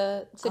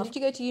after... So did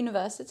you go to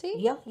university?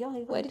 Yeah.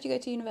 Where did you go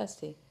to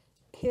university?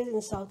 Here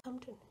in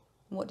Southampton.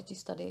 What did you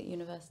study at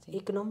university?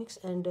 Economics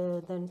and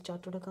then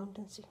chartered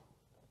accountancy.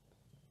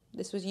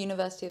 This was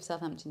University of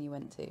Southampton you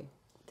went to?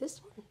 This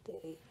one,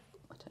 I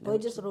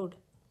Burgess Road.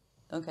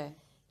 Okay.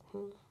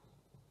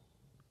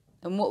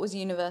 And what was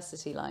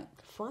university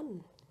like?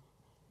 Fun.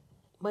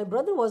 My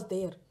brother was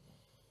there,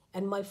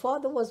 and my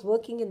father was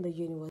working in the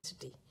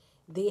university.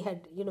 They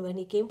had, when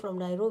he came from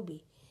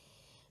Nairobi,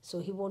 so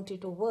he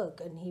wanted to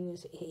work, and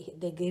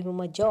they gave him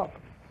a job.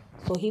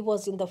 So he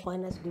was in the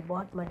finance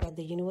department at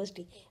the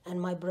university, and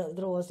my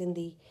brother was in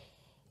the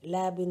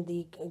lab, in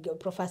the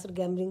Professor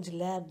Gamring's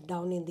lab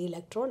down in the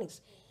electronics.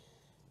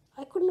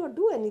 I could not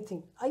do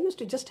anything. I used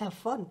to just have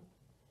fun.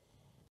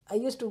 I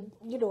used to,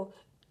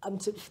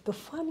 the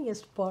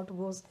funniest part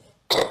was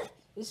we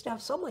used to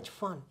have so much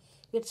fun.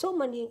 We had so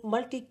many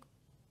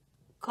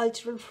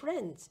multicultural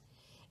friends.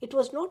 It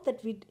was not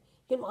that we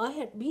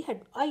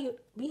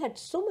had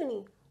so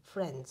many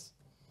friends.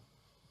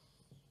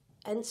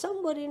 And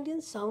some were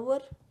Indian, some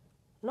were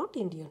not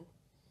Indian.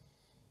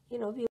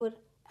 We were,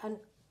 and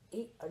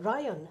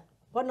Ryan,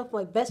 one of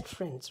my best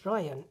friends,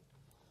 Ryan,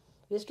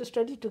 we used to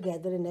study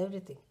together and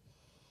everything.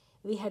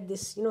 We had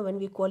this, when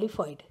we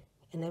qualified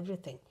and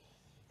everything,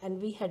 and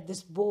we had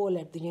this ball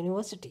at the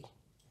university.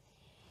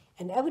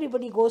 And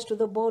everybody goes to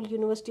the ball,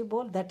 university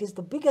ball. That is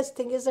the biggest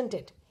thing, isn't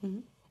it? Mm-hmm.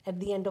 At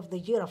the end of the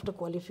year after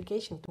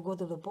qualification, to go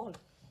to the ball.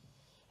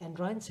 And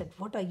Ryan said,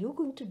 what are you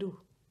going to do?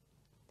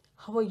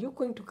 How are you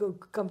going to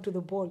come to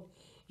the ball?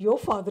 Your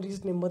mother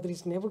is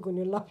never going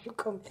to allow you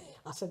come.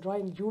 I said,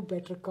 Ryan, you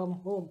better come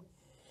home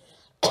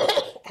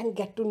and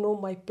get to know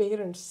my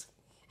parents.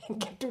 And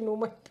get to know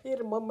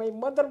my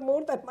mother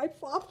more than my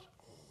father.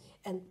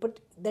 But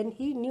then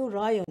he knew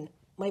Ryan.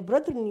 My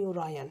brother knew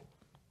Ryan.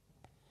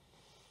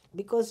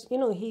 Because,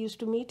 he used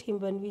to meet him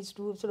when we used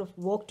to sort of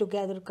walk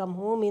together, come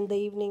home in the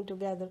evening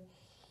together.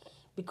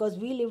 Because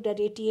we lived at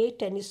 88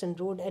 Tennyson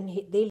Road, and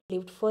they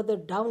lived further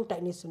down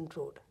Tennyson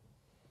Road.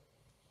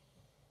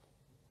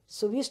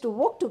 So we used to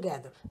walk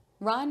together.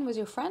 Ryan was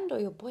your friend or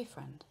your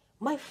boyfriend?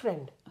 My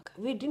friend. Okay.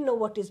 We didn't know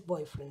what is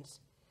boyfriends.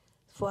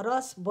 For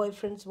us,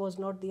 boyfriends was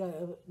not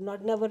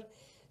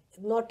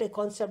a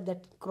concept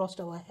that crossed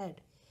our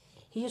head.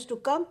 He used to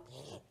come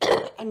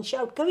and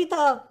shout,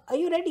 Kavita, are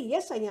you ready?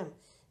 Yes, I am.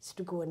 So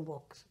to go and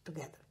walk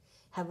together.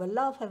 Have a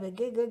laugh, have a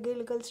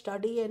giggle,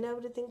 study and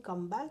everything,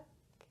 come back.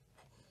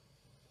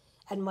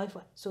 And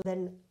so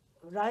then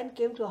Ryan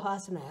came to a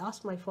house, and I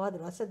asked my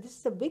father, I said, this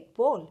is a big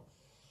ball.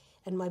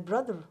 And my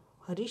brother,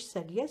 Harish,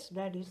 said, yes,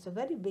 Dad, it's a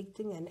very big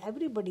thing, and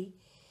everybody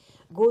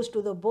goes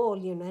to the ball,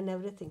 and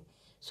everything.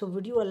 So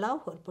would you allow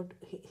her? But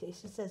he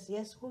says,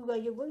 yes, who are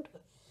you going to?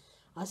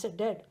 I said,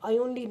 Dad, I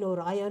only know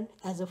Ryan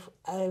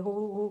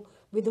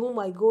with whom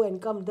I go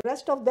and come. The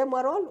rest of them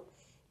are all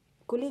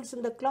colleagues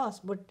in the class,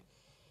 but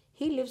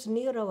he lives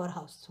near our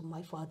house. So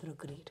my father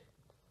agreed.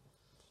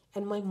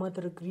 And my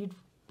mother agreed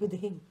with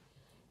him.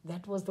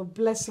 That was the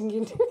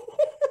blessing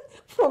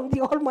from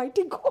the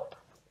Almighty God.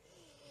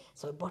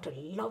 So I bought a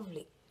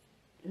lovely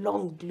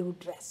long blue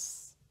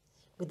dress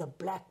with a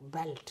black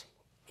belt,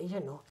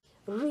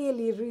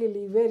 really,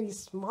 really very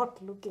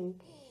smart looking,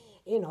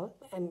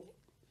 and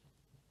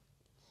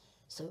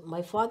so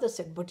my father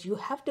said, but you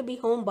have to be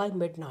home by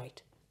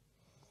midnight.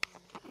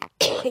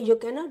 You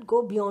cannot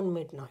go beyond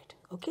midnight,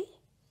 okay?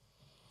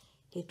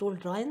 He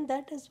told Ryan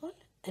that as well,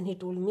 and he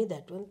told me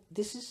that one.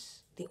 This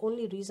is the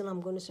only reason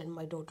I'm going to send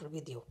my daughter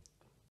with you.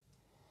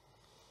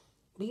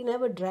 We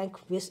never drank,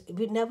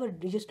 we never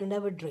used to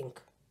never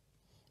drink.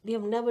 We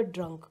have never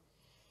drunk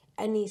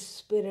any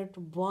spirit,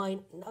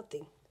 wine,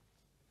 nothing.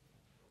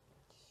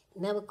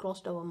 Never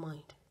crossed our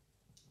mind.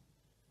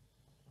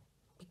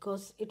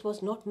 Because it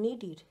was not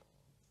needed.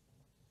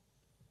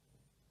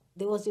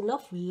 There was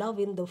enough love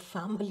in the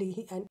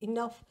family and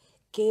enough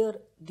care,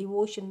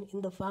 devotion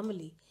in the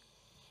family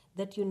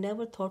that you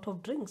never thought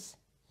of drinks.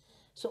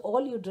 So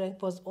all you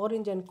drank was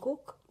orange and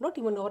coke, not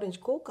even orange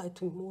coke, I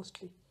think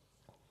mostly.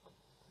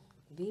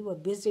 We were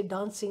busy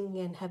dancing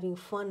and having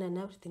fun and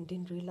everything,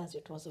 didn't realize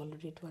it was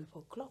already 12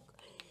 o'clock.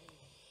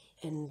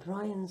 And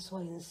Ryan saw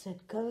and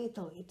said,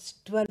 Kavita, it's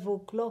 12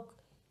 o'clock.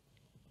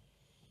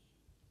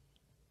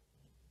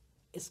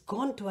 It's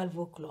gone 12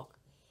 o'clock.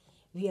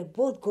 We are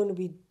both going to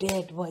be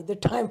dead by the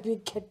time we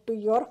get to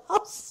your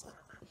house.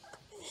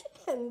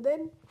 And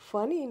then,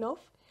 funny enough,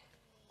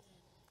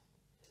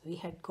 we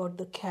had got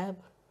the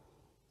cab.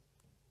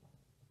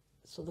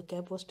 So the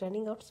cab was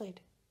standing outside.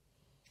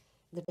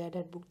 The dad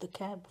had booked the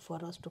cab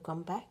for us to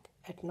come back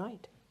at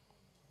night.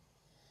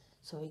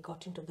 So we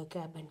got into the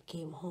cab and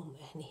came home,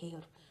 and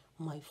here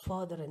my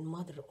father and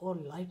mother, all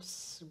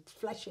lights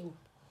flashing.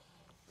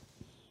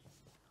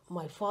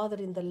 My father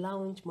in the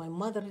lounge, my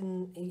mother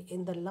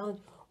in the lounge,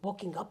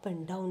 walking up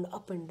and down,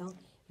 up and down.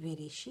 Where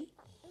is she?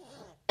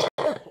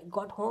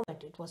 Got home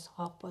at, it was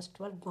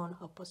 12:30, gone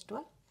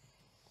 12:30.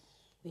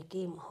 We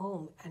came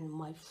home and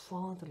my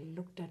father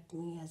looked at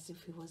me as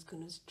if he was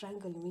going to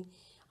strangle me.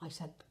 I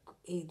said,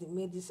 hey,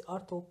 may this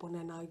earth open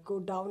and I go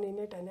down in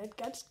it and it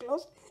gets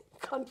closed.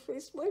 Can't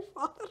face my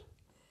father.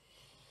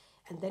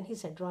 And then he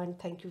said, Ryan,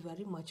 thank you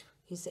very much.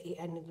 He said,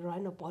 and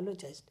Ryan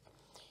apologized.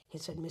 He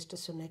said, Mr.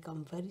 Sunek,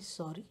 I'm very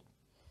sorry.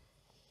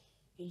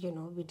 You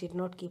know, we did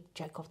not keep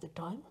track of the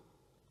time.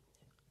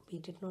 We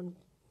did not,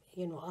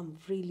 you know, I'm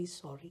really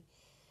sorry.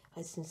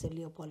 I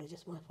sincerely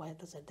apologize. My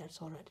father said,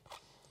 that's all right.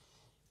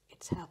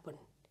 It's happened.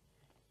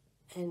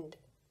 And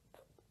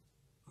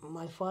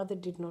my father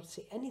did not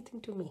say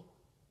anything to me.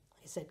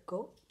 He said,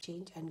 go,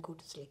 change and go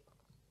to sleep.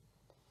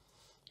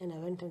 And I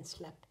went and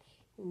slept.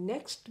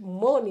 Next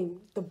morning,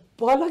 the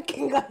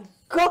bollocking I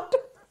got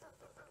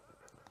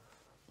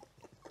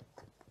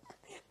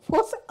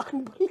was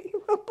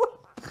unbelievable.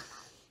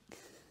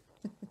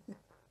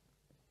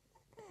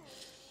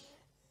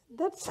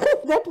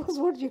 That was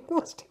what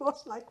university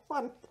was like,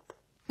 fun.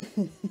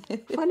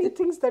 Funny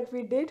things that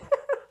we did.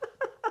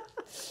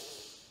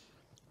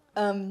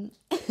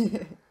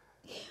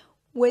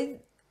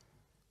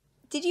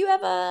 Did you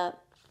ever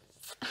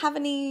have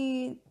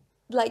any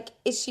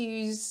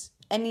issues,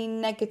 any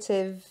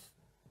negative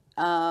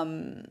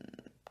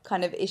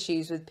kind of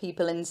issues with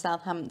people in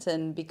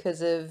Southampton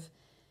because of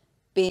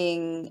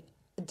being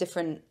a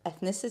different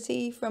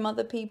ethnicity from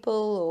other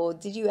people, or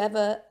did you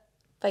ever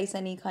face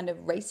any kind of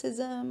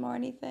racism or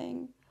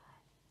anything?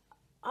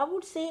 I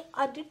would say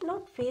I did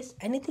not face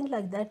anything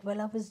like that while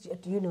I was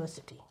at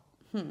university.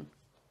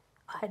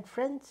 I had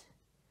friends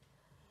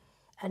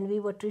and we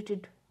were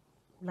treated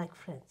like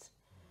friends.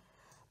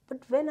 But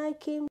when I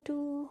came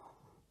to,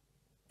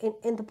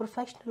 in the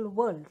professional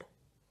world,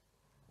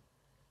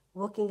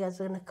 working as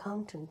an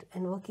accountant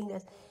and working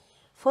as,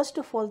 first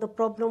of all, the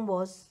problem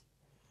was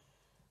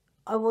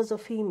I was a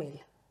female.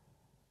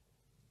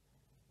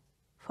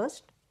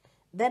 First,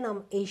 then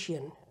I'm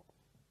Asian,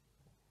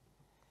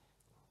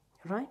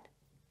 right?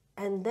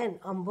 And then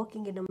I'm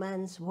working in a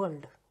man's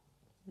world.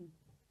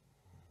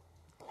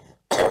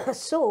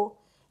 So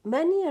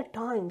many a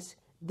times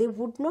they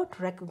would not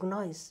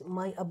recognize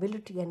my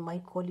ability and my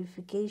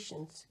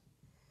qualifications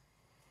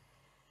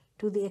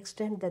to the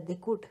extent that they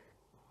could.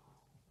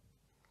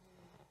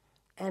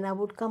 And I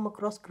would come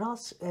across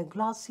glass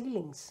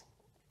ceilings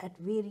at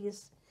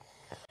various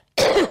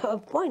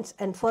points.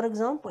 And for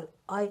example,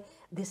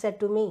 they said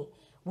to me,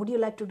 would you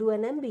like to do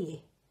an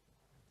MBA?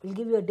 We'll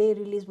give you a day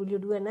release, will you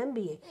do an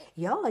MBA?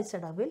 Yeah, I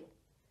said, I will.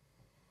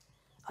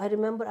 I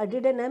remember I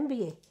did an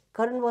MBA.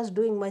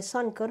 My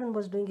son Karan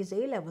was doing his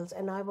A-levels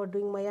and I was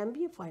doing my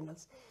MBA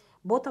finals.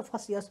 Both of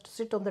us used to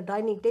sit on the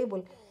dining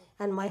table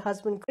and my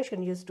husband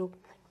Krishan used to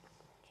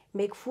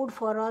make food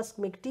for us,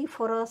 make tea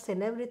for us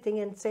and everything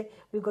and say,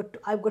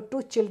 I've got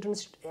 2 children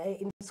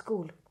in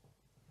school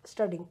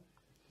studying.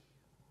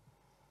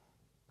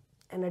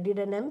 And I did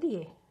an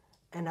MBA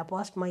and I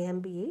passed my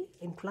MBA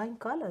in flying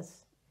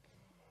colors.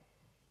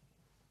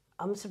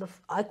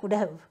 I could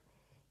have,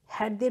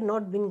 had there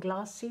not been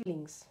glass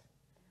ceilings,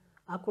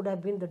 I could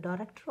have been the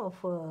director of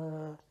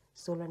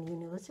Solon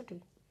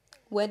University.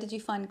 Where did you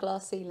find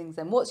glass ceilings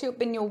then? What's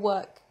been your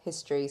work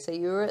history? So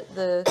you were at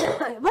the...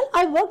 Well,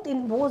 I worked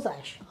in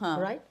Bozash,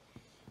 right?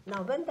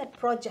 Now, when that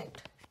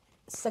project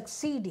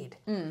succeeded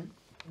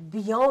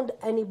beyond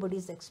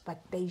anybody's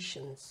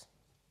expectations,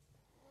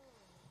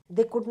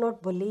 they could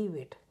not believe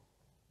it,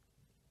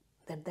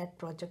 that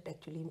project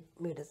actually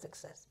made a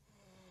success.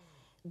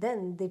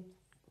 Then they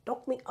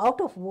took me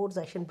out of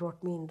Bozash and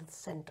brought me into the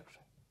center.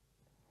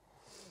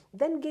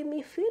 Then gave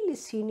me fairly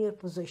senior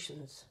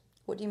positions.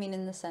 What do you mean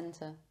in the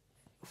center?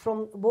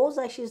 From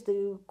Bozash is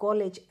the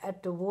college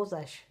at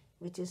Bozash,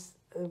 which is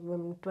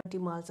 20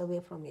 miles away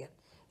from here.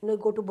 You know, you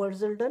go to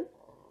Burzildon,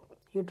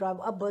 you drive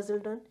up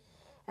Burzildon,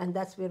 and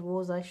that's where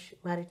Wosash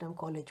Maritime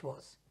College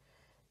was.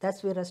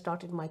 That's where I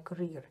started my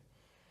career.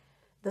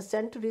 The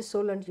center is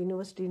Solent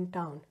University in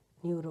town,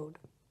 New Road.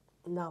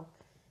 Now,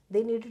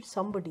 they needed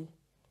somebody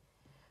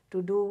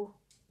to do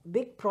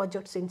big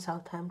projects in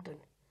Southampton.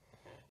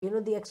 You know,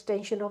 the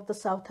extension of the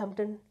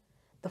Southampton,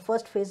 the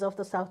first phase of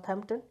the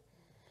Southampton,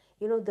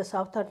 you know, the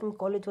Southampton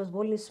College was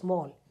only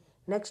small.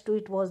 Next to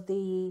it was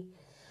the,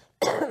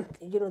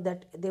 you know,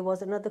 that there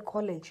was another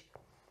college,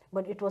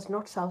 but it was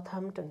not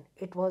Southampton.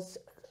 It was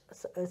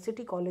a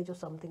city college or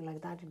something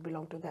like that. It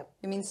belonged to them.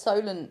 You mean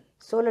Solent?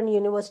 Solent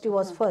University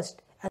was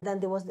first, and then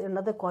there was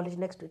another college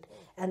next to it,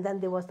 and then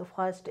there was the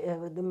fire,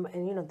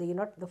 you know, the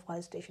not the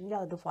fire station,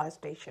 yeah, the fire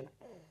station.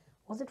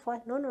 Was it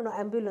fire? No,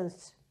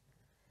 ambulance,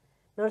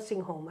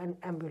 nursing home and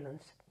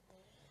ambulance.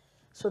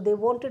 So they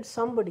wanted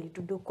somebody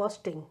to do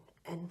costing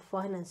and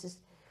finances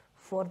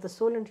for the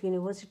Solent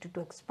University to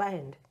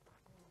expand,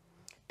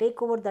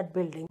 take over that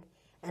building,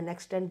 and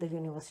extend the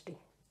university.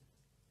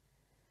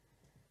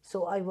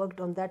 So I worked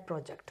on that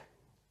project.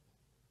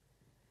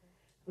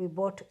 We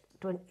bought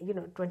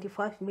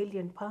 25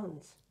 million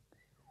pounds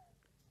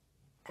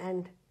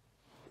and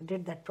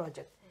did that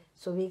project.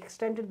 So we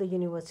extended the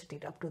university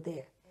up to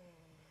there.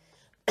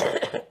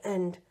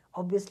 And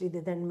obviously they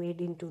then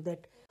made into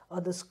that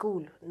other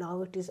school.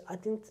 Now it is, I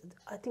think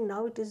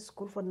now it is a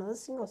school for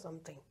nursing or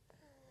something.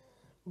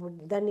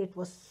 But then it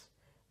was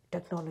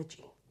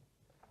technology.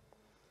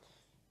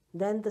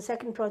 Then the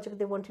second project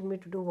they wanted me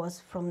to do was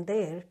from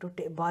there to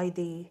buy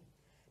the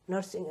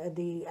nursing,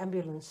 the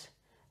ambulance,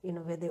 you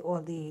know, where they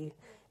all the,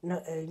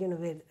 you know,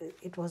 where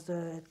it was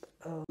the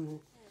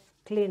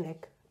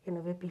clinic, you know,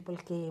 where people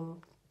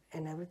came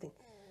and everything.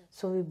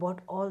 So we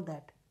bought all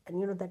that, and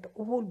you know, that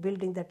whole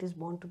building that is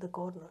born to the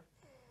corner.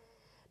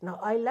 Now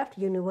I left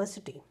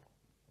university.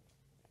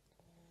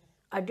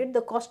 I did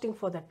the costing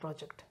for that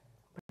project,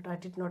 but I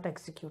did not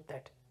execute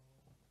that.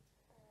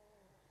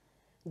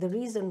 The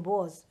reason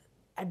was,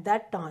 at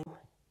that time,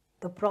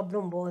 the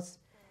problem was,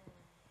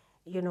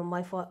 you know,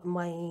 my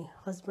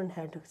husband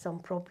had some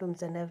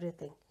problems and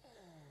everything.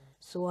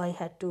 So I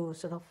had to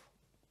sort of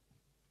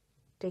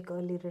take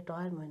early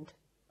retirement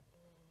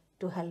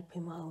to help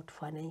him out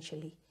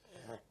financially.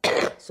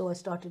 So I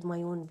started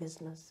my own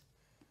business.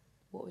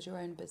 What was your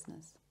own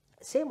business?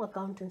 Same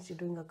accountancy,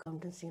 doing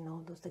accountancy and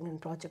all those things and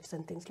projects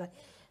and things like.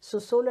 So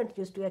Solent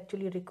used to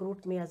actually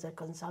recruit me as a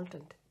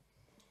consultant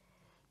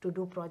to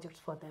do projects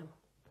for them.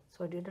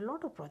 So I did a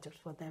lot of projects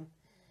for them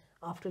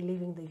after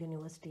leaving the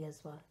university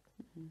as well.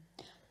 Mm-hmm.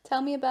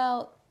 Tell me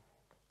about,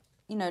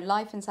 you know,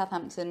 life in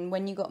Southampton,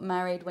 when you got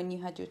married, when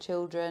you had your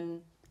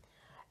children.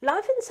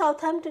 Life in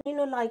Southampton, you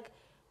know, like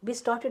we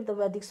started the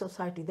Vedic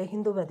Society, the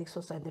Hindu Vedic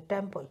Society, the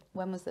temple.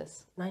 When was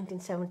this?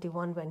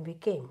 1971 when we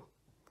came.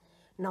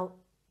 Now,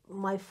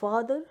 my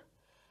father,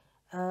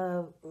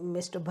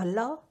 Mr.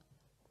 Bhalla,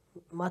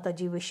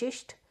 Mataji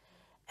Vishisht,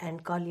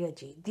 and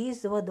Kaliaji.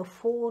 These were the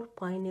four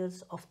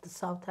pioneers of the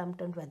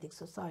Southampton Vedic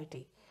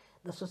Society,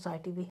 the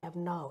society we have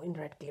now in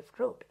Redcliffe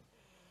Road.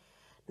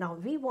 Now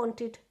we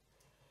wanted,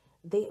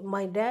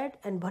 my dad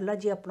and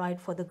Bhallaji applied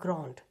for the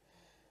grant.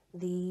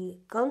 The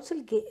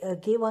council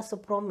gave us a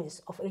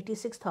promise of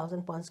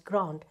 86,000 pounds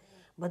grant,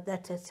 but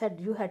that said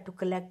you had to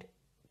collect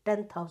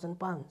 10,000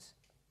 pounds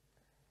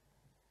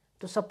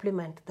to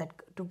supplement that,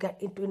 to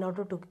get into, in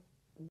order to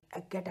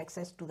get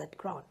access to that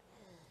grant.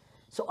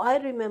 So I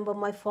remember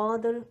my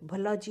father,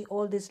 Bhallaji,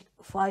 all these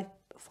five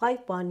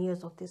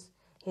pioneers of this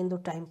Hindu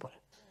temple.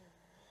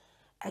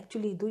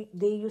 Actually,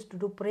 they used to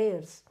do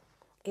prayers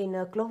in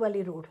Clough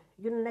Valley Road,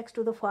 you know, next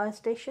to the fire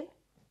station.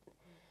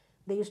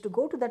 They used to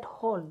go to that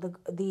hall.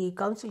 The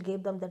council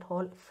gave them that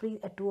hall free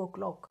at 2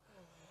 o'clock.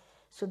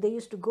 So they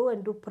used to go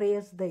and do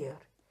prayers there.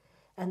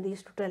 And they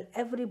used to tell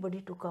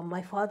everybody to come.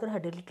 My father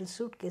had a little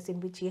suitcase in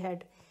which he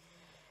had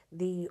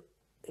the,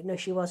 you know,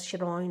 she was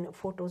showing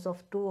photos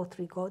of 2 or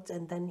 3 gods,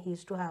 and then he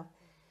used to have,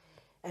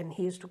 and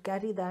he used to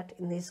carry that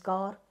in his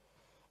car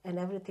and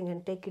everything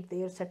and take it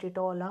there, set it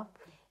all up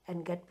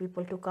and get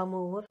people to come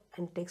over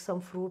and take some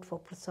fruit for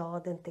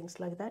prasad and things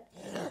like that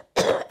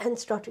and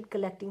started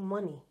collecting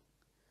money.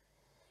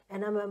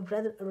 And I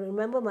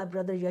remember my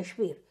brother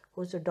Yashvir,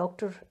 who's a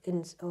doctor,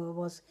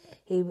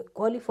 he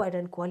qualified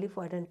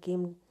and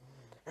came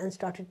and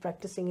started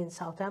practicing in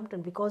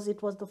Southampton because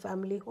it was the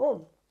family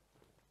home.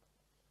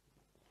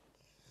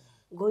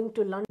 Going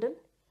to London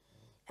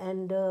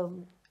and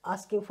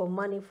asking for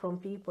money from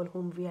people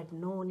whom we had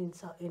known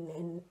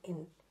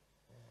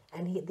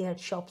they had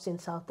shops in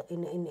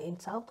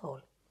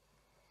Southall.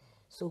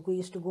 So we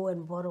used to go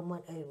and borrow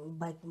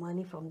buy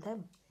money from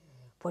them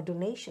for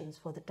donations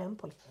for the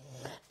temple.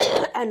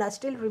 And I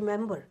still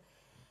remember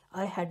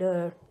I had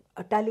a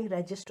tally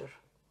register.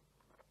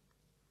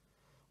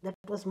 That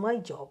was my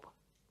job.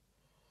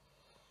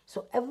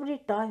 So every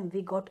time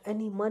we got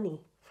any money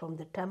from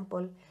the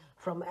temple,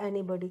 from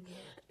anybody,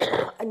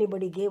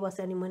 anybody gave us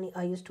any money,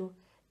 I used to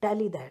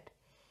tally that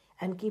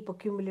and keep a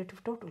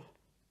cumulative total.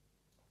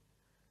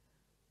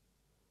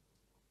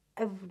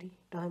 every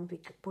time we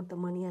put the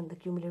money and the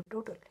cumulative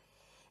total.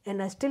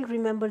 And I still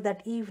remember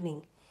that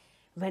evening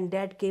when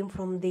Dad came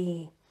from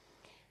the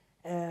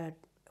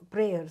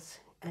prayers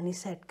and he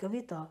said,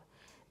 Kavita,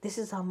 this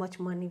is how much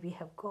money we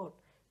have got.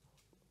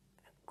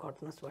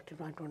 God knows what,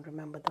 I don't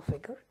remember the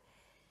figure,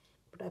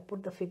 but I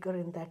put the figure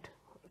in that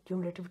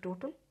cumulative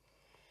total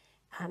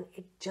and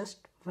it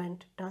just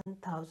went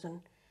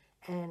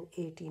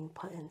 10,018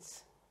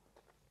 pence.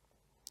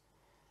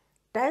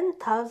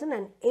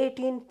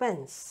 10,018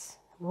 pence,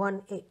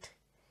 1-8.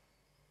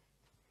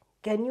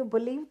 Can you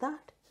believe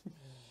that?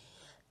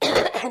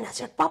 And I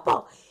said,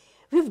 Papa,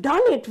 we've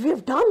done it,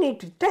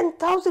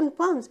 10,000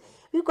 pounds.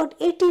 We've got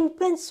 18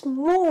 pence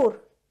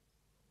more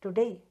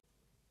today.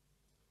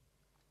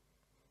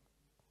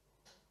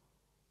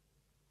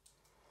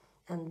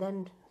 And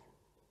then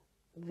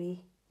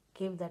we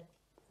gave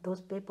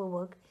those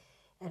paperwork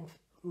and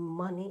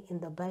money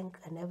in the bank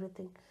and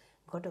everything,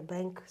 got a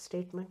bank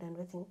statement and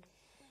everything,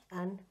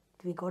 and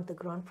we got the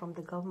grant from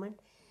the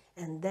government,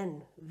 and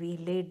then we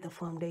laid the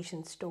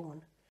foundation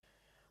stone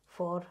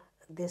for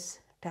this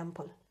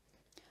temple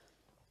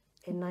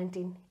in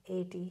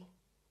 1980.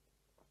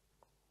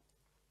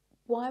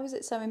 Why was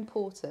it so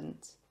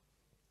important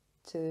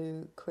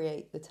to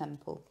create the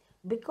temple?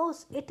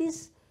 Because it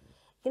is,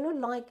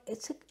 like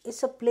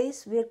it's a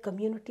place where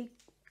community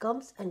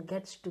comes and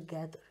gets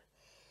together.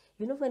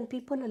 When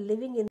people are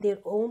living in their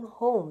own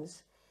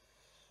homes,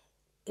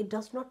 it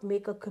does not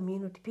make a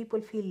community.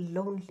 People feel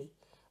lonely.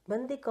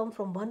 When they come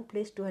from one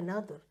place to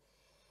another,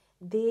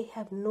 they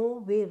have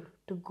nowhere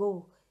to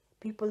go.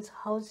 People's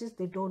houses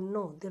they don't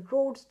know, the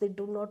roads they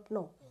do not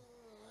know.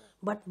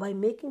 But by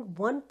making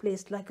one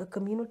place like a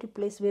community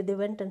place where they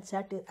went and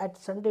sat at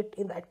Sunday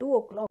at 2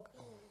 o'clock,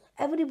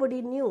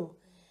 everybody knew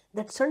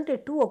that Sunday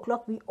 2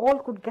 o'clock we all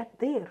could get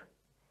there,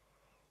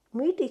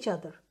 meet each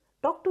other,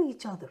 talk to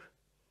each other,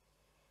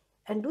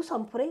 and do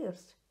some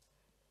prayers.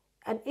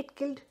 And it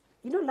killed,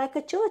 like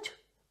a church.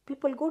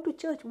 People go to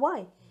church.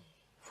 Why?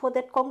 For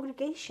that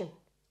congregation.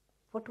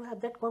 For to have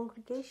that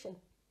congregation.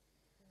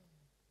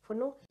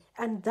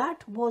 And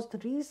that was the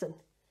reason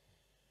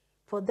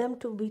for them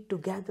to be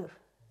together,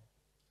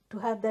 to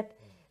have that,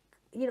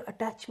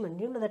 attachment,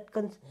 that,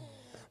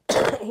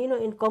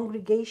 in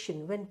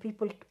congregation, when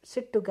people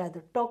sit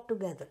together, talk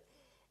together,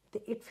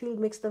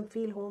 makes them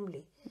feel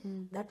homely.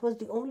 That was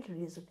the only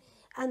reason.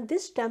 And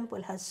this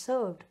temple has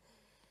served,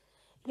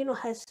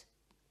 has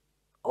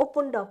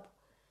opened up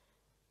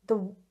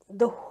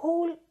the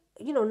whole,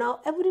 now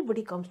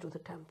everybody comes to the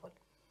temple.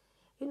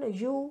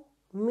 You,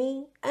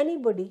 me,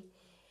 anybody.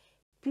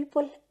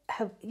 People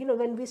have,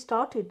 when we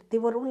started,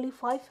 there were only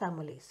 5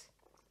 families.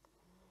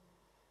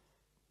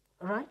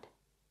 Right?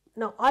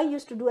 Now, I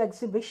used to do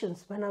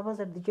exhibitions when I was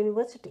at the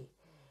university.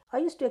 I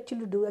used to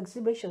actually do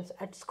exhibitions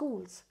at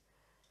schools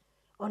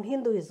on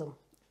Hinduism.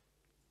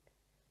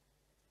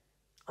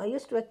 I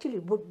used to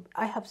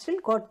I have still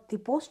got the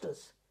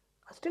posters.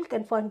 I still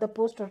can find the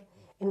poster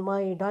in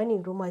my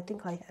dining room. I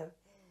think I have.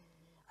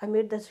 I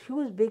made this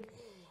huge big,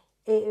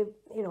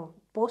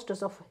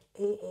 posters of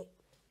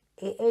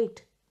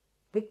A8,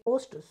 big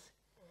posters.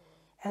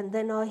 And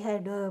then I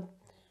had a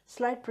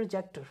slide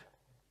projector.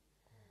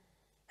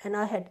 And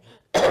I had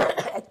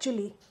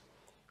actually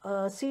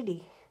a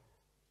CD,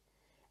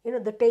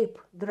 the tape,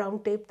 the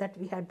round tape that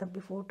we had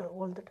before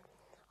all that.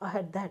 I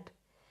had that.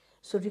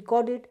 So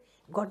recorded,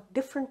 got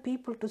different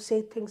people to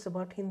say things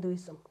about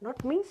Hinduism.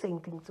 Not me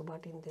saying things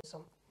about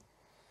Hinduism,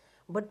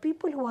 but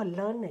people who are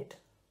learned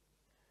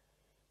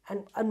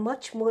and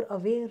much more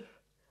aware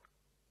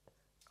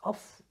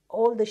of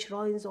all the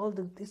shrines, all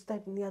the this,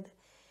 that and the other.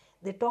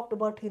 They talked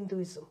about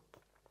Hinduism.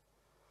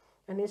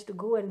 And I used to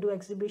go and do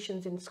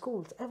exhibitions in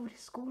schools. Every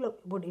school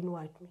would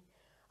invite me.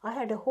 I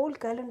had a whole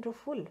calendar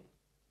full.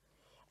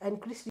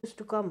 And Chris used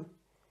to come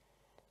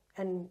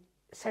and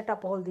set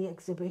up all the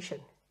exhibition.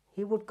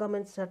 He would come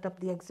and set up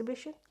the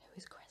exhibition. Who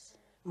is Chris?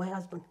 My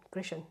husband,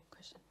 Krishan.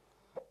 Christian.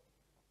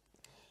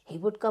 He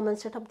would come and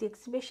set up the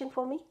exhibition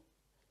for me.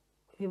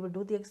 We would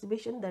do the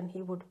exhibition, then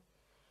he would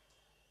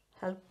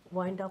help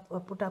wind up or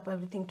put up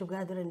everything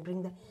together and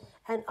bring that.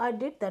 And I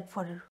did that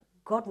for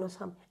God knows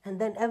how.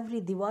 And then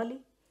every Diwali,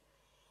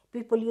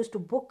 people used to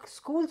book,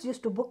 schools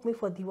used to book me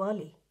for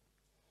Diwali.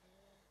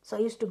 So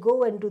I used to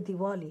go and do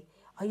Diwali.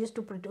 I used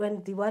to,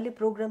 when Diwali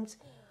programs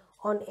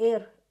on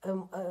air,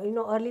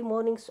 early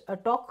mornings,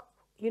 talk.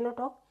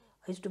 I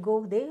used to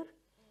go there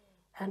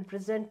and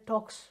present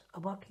talks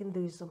about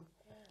Hinduism.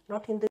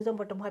 Not Hinduism,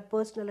 but my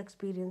personal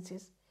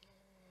experiences.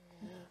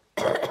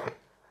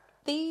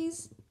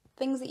 These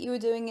things that you were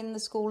doing in the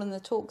school and the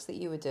talks that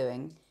you were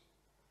doing,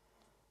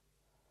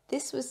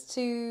 this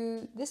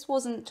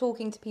wasn't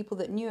talking to people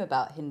that knew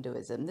about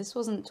Hinduism. This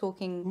wasn't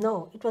talking...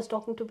 No, it was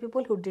talking to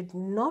people who did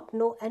not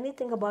know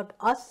anything about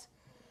us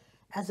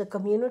as a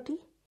community,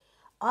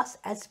 us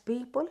as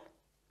people,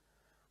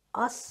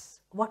 us,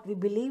 what we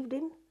believed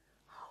in,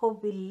 how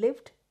we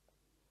lived.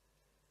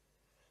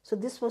 So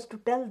this was to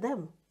tell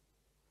them.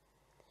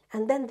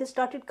 And then they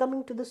started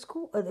coming to the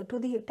school, to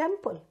the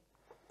temple.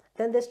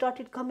 Then they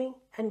started coming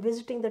and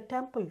visiting the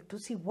temple to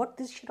see what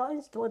these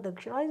shrines were, the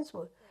shrines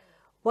were.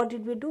 What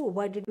did we do?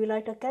 Why did we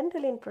light a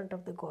candle in front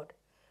of the god?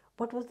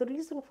 What was the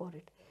reason for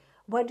it?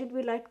 Why did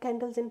we light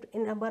candles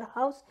in our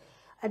house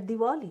at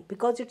Diwali?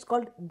 Because it's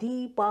called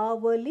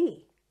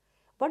Deepavali.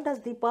 What does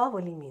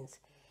Deepavali means?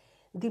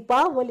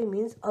 Deepavali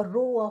means a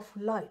row of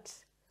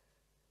lights.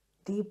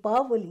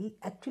 Deepavali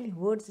actually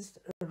words is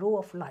a row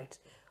of lights.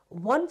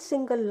 One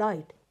single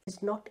light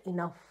is not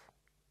enough.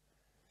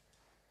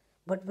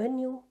 But when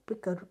you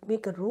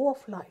make a row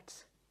of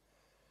lights,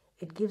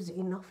 it gives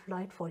enough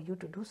light for you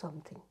to do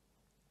something.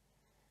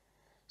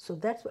 So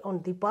that's on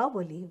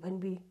Deepavali, when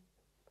we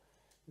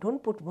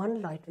don't put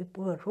one light, we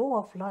put a row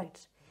of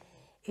lights.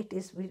 It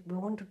is, we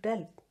want to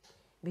tell,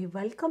 we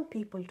welcome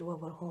people to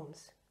our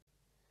homes.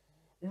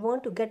 We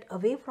want to get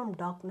away from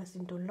darkness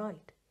into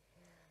light,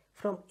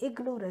 from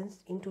ignorance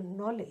into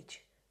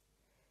knowledge.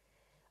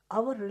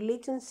 Our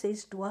religion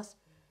says to us,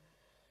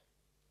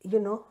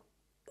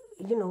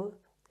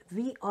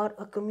 we are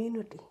a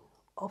community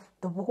of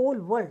the whole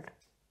world.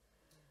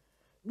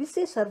 We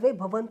say Sarve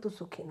Bhavantu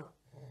Sukhina,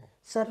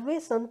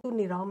 Sarve Santu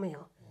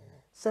Niramaya,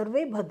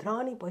 Sarve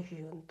Bhadrani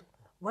Pashyantu.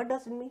 What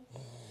does it mean?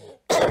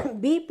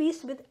 Be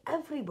peace with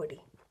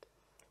everybody.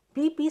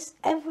 Be peace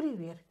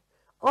everywhere,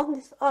 on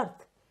this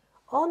earth,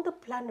 on the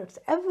planets,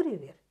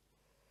 everywhere.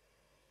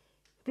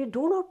 We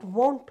do not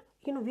want,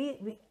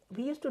 we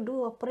used to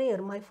do a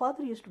prayer. My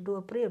father used to do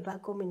a prayer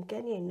back home in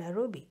Kenya, in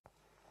Nairobi.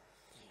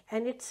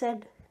 And it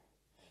said,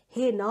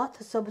 Hey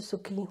Nath Sab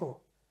Sukhi Ho.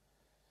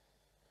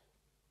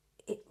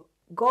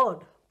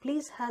 God,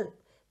 please help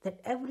that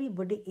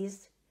everybody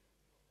is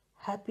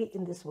happy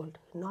in this world.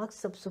 Nath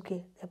Sab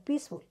Sukhi,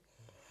 peaceful.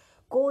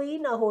 Koi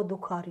na ho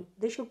dukhari.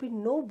 There should be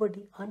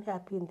nobody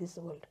unhappy in this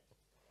world.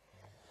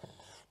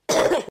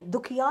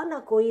 Dukhiya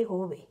na koi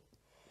hove.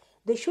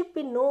 There should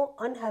be no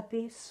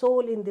unhappy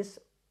soul in this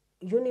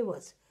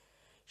universe.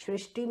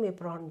 Shrishti mein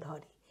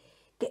prandhari.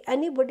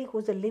 Anybody who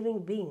is a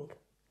living being,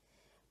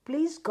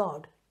 please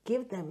God,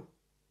 give them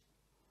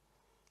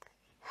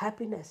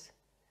happiness,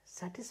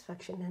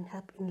 satisfaction and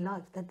happy in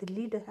life, that they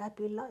lead a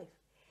happy life.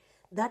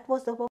 That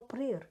was our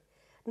prayer.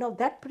 Now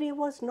that prayer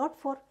was not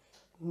for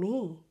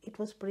me, it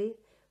was prayer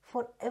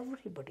for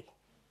everybody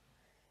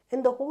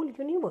in the whole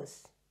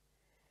universe.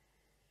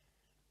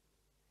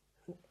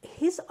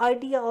 His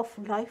idea of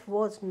life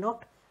was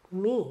not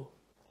me.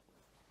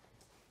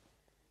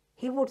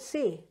 He would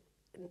say,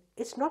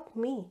 it's not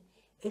me,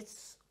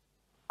 it's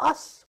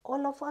us,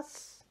 all of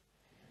us.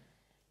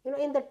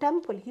 In the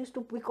temple, he used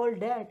to be called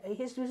dad. He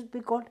used to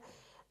be called,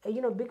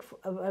 big,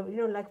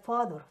 like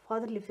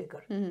fatherly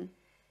figure. Mm-hmm.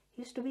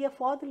 He used to be a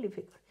fatherly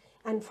figure.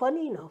 And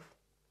funny enough,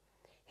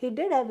 he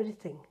did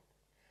everything,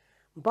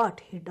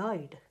 but he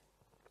died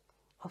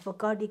of a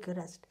cardiac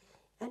arrest,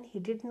 and he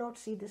did not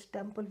see this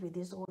temple with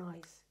his own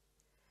eyes.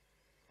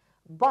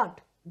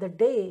 But the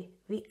day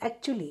we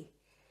actually,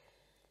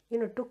 we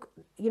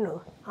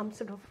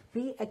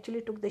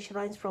actually took the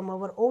shrines from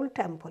our old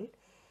temple,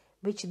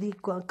 which the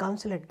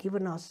council had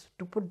given us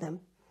to put them,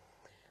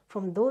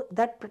 from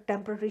that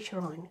temporary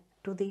shrine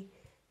to the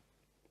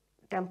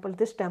temple,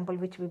 this temple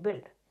which we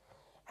built.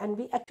 And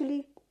we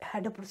actually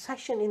had a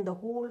procession in the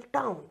whole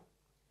town.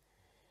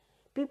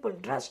 People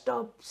dressed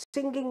up,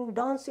 singing,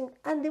 dancing,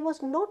 and there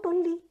was not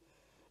only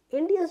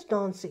Indians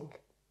dancing,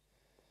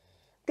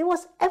 there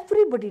was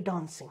everybody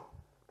dancing.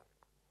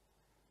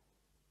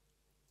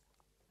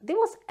 There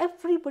was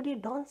everybody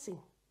dancing.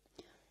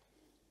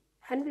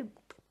 And we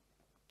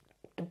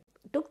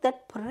took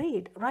that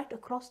parade right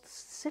across the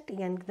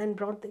city and then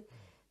brought the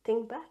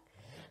thing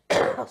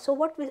back. So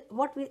what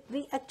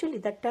we actually,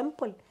 the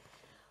temple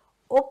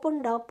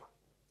opened up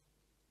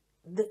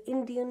the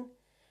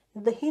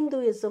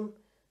Hinduism,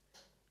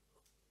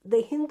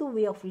 the Hindu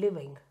way of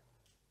living.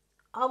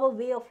 Our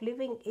way of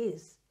living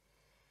is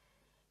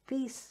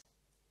peace,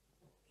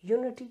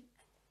 unity.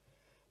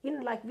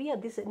 Like we are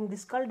in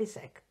this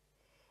cul-de-sac.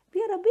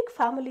 We are a big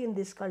family in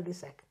this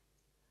cul-de-sac.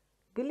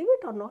 Believe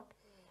it or not,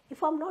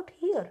 if I'm not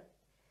here,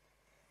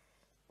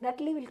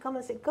 Natalie will come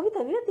and say,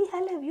 Kavita, where the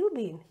hell have you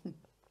been?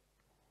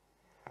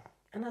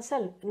 And I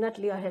said,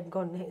 Natalie, I had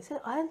gone. He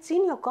said, I haven't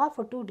seen your car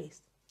for 2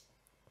 days.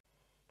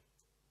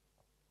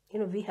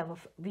 We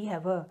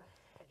have a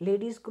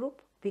ladies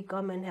group. We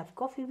come and have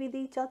coffee with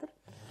each other.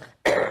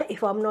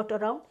 If I'm not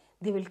around,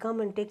 they will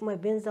come and take my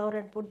bins out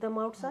and put them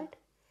outside.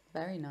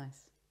 Very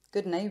nice.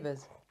 Good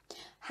neighbours.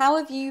 How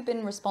have you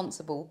been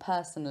responsible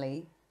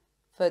personally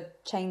for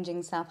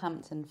changing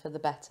Southampton for the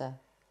better?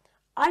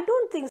 I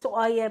don't think so.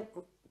 I am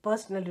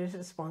personally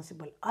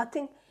responsible. I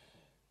think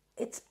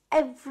it's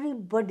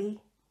everybody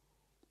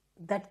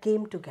that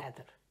came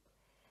together.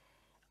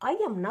 I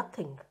am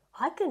nothing.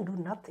 I can do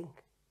nothing.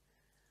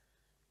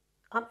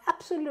 I'm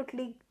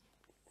absolutely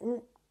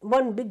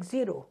one big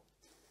zero.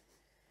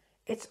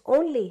 It's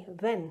only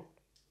when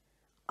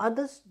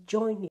others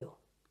join you.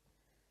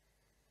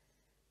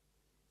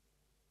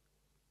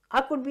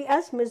 I could be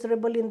as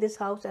miserable in this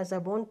house as I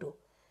want to.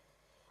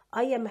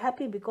 I am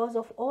happy because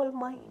of all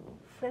my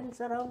friends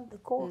around the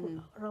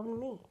corner, around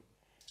me.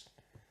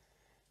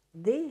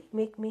 They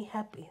make me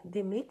happy.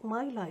 They make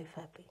my life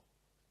happy.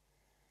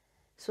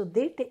 So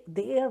they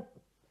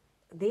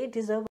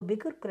deserve a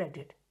bigger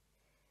credit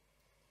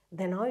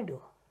than I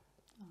do.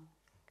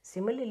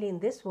 Similarly, in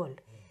this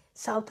world,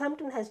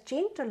 Southampton has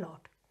changed a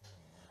lot.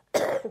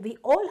 We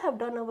all have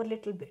done our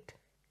little bit.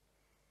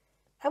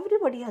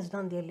 Everybody has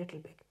done their little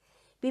bit.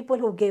 People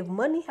who gave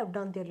money have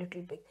done their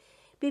little bit.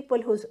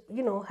 People who,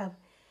 have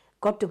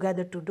got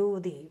together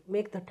to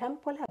make the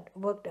temple have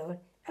worked out.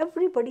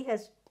 Everybody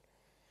has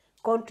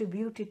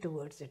contributed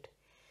towards it.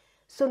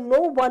 So no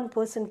one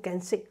person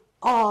can say,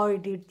 I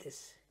did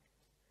this.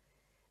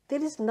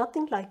 There is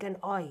nothing like an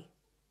I.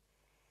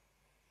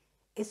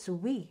 It's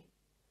we.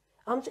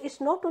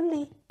 It's not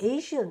only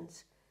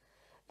Asians,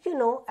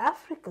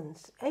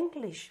 Africans,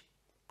 English,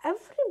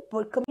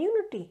 every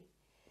community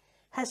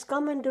has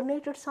come and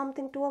donated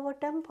something to our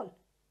temple.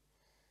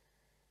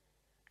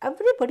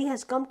 Everybody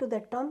has come to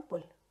that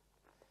temple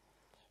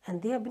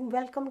and they have been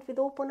welcomed with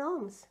open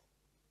arms.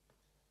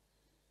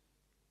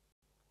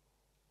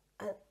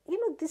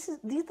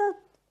 These are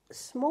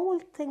small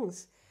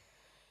things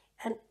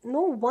and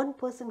no one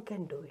person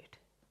can do it.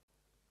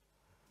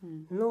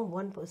 No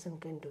one person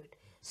can do it.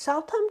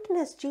 Southampton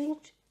has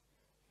changed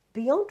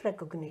beyond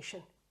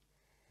recognition.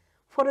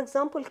 For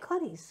example,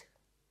 curries.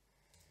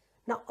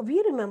 Now,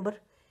 we remember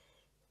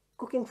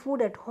cooking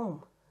food at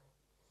home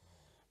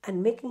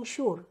and making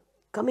sure,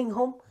 coming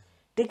home,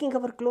 taking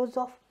our clothes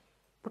off,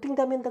 putting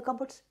them in the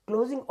cupboards,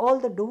 closing all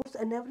the doors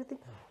and everything,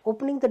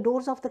 opening the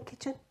doors of the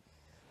kitchen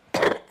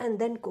and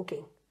then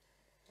cooking.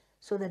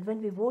 So that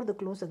when we wore the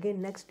clothes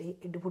again next day,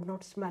 it would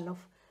not smell of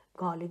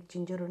garlic,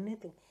 ginger or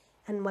anything.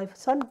 And my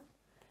son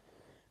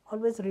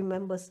always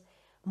remembers,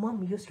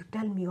 Mom used to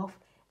tell me off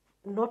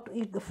not to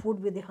eat the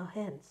food with her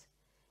hands.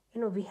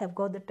 We have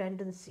got the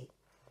tendency.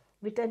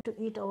 We tend to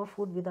eat our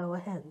food with our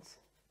hands,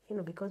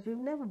 because we've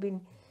never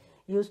been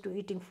used to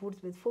eating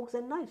foods with forks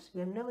and knives. We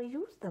have never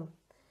used them.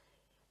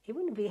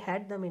 Even we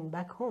had them in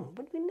back home,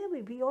 but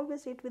we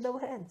always eat with our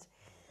hands.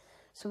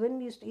 So when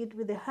we used to eat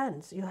with the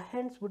hands, your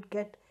hands would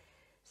get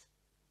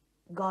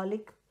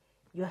garlic,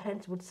 your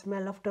hands would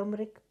smell of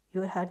turmeric,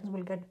 your hands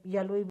will get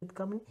yellowy with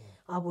cumin.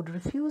 I would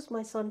refuse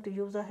my son to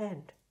use a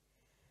hand.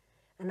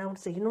 And I would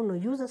say, no,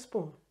 use a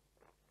spoon.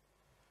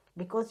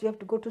 Because you have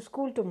to go to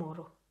school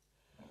tomorrow.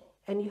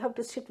 And you have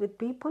to sit with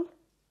people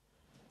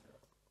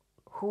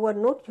who are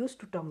not used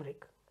to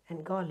turmeric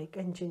and garlic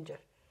and ginger.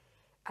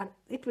 And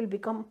it will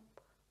become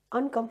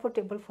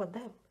uncomfortable for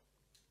them.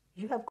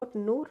 You have got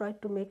no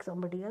right to make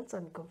somebody else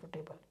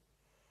uncomfortable.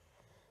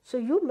 So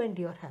you mend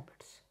your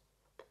habits.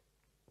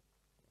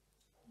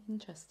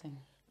 Interesting.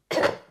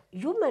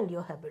 You mend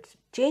your habits.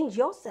 Change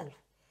yourself.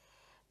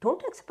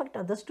 Don't expect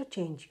others to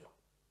change you.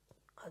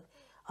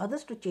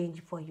 Others to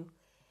change for you.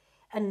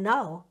 And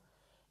now,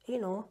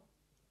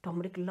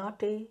 turmeric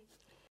latte,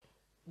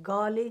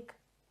 garlic,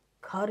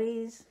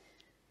 curries,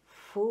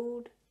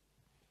 food,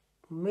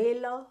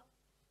 mela.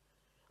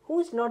 Who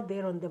is not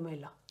there on the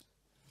mela?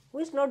 Who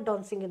is not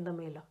dancing in the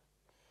mela?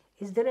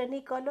 Is there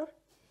any color?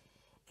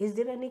 Is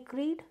there any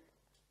creed?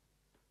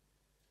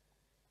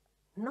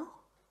 No.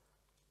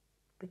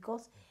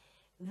 Because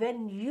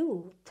when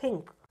you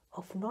think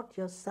of not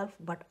yourself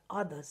but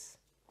others,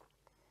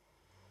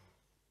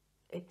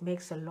 it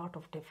makes a lot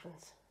of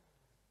difference.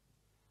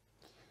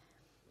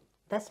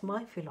 That's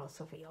my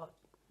philosophy.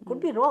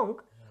 Could be wrong,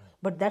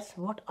 but that's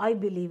what I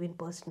believe in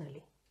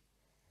personally.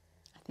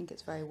 I think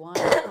it's very wise.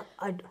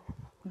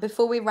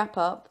 Before we wrap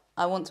up,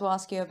 I want to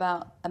ask you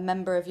about a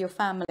member of your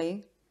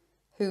family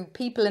who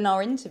people in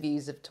our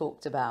interviews have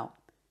talked about.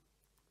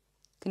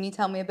 Can you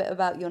tell me a bit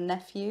about your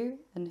nephew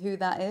and who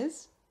that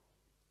is?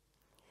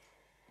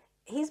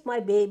 He's my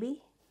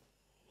baby.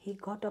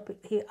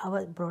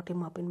 I brought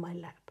him up in my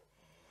lap.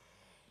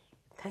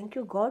 Thank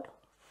you, God,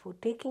 for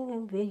taking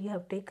him where you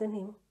have taken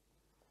him.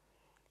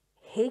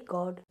 Hey,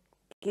 God,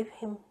 give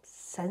him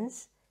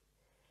sense,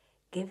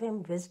 give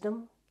him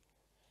wisdom.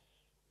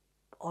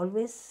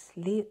 Always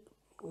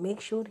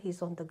make sure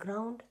he's on the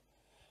ground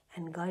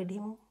and guide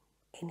him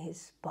in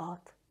his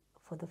path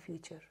for the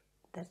future.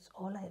 That's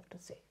all I have to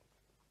say.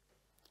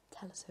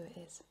 Tell us who it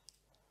is.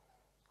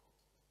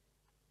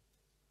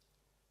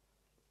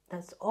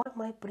 That's all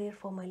my prayer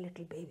for my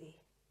little baby.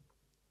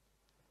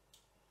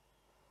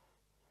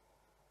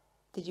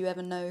 Did you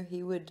ever know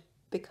he would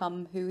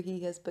become who he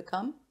has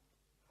become?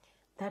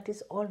 That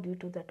is all due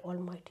to that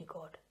Almighty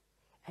God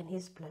and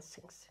His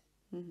blessings.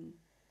 Mm-hmm.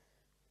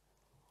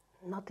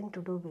 Nothing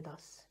to do with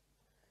us.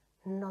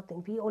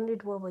 Nothing. We only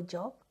do our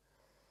job,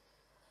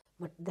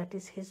 but that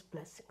is His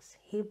blessings.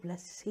 He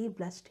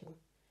blessed him.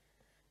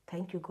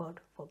 Thank you, God,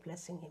 for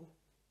blessing him.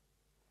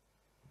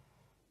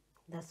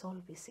 That's all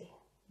we say.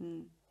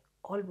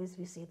 Always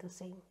we say the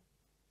same.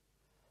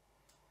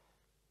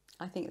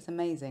 I think it's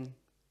amazing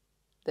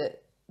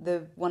that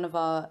one of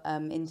our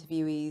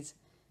interviewees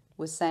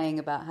was saying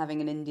about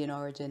having an Indian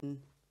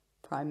origin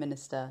Prime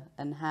Minister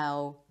and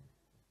how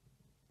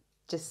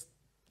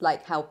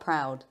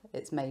proud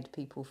it's made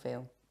people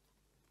feel.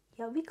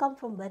 Yeah, we come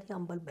from very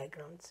humble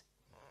backgrounds.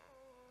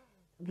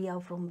 We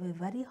are from a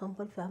very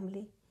humble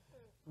family.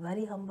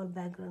 very humble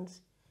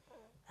backgrounds,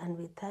 and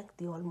we thank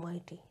the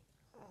Almighty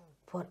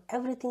for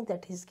everything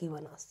that He's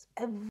given us,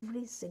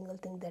 every single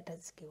thing that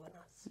has given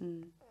us.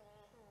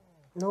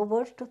 No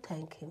words to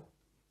thank Him,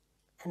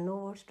 and no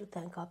words to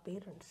thank our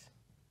parents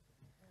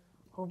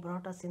who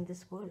brought us in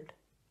this world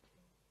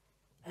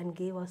and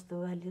gave us the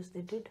values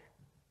they did.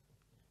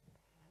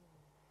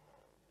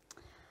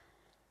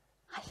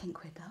 I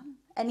think we're done.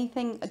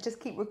 Anything, just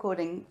keep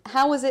recording.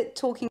 How was it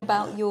talking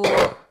about your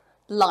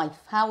life?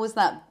 How was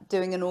that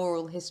doing an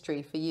oral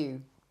history for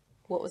you?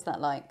 What was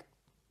that like?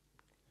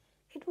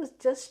 It was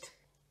just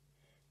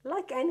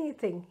like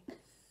anything.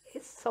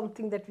 It's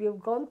something that we have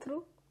gone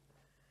through,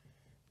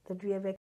 that we have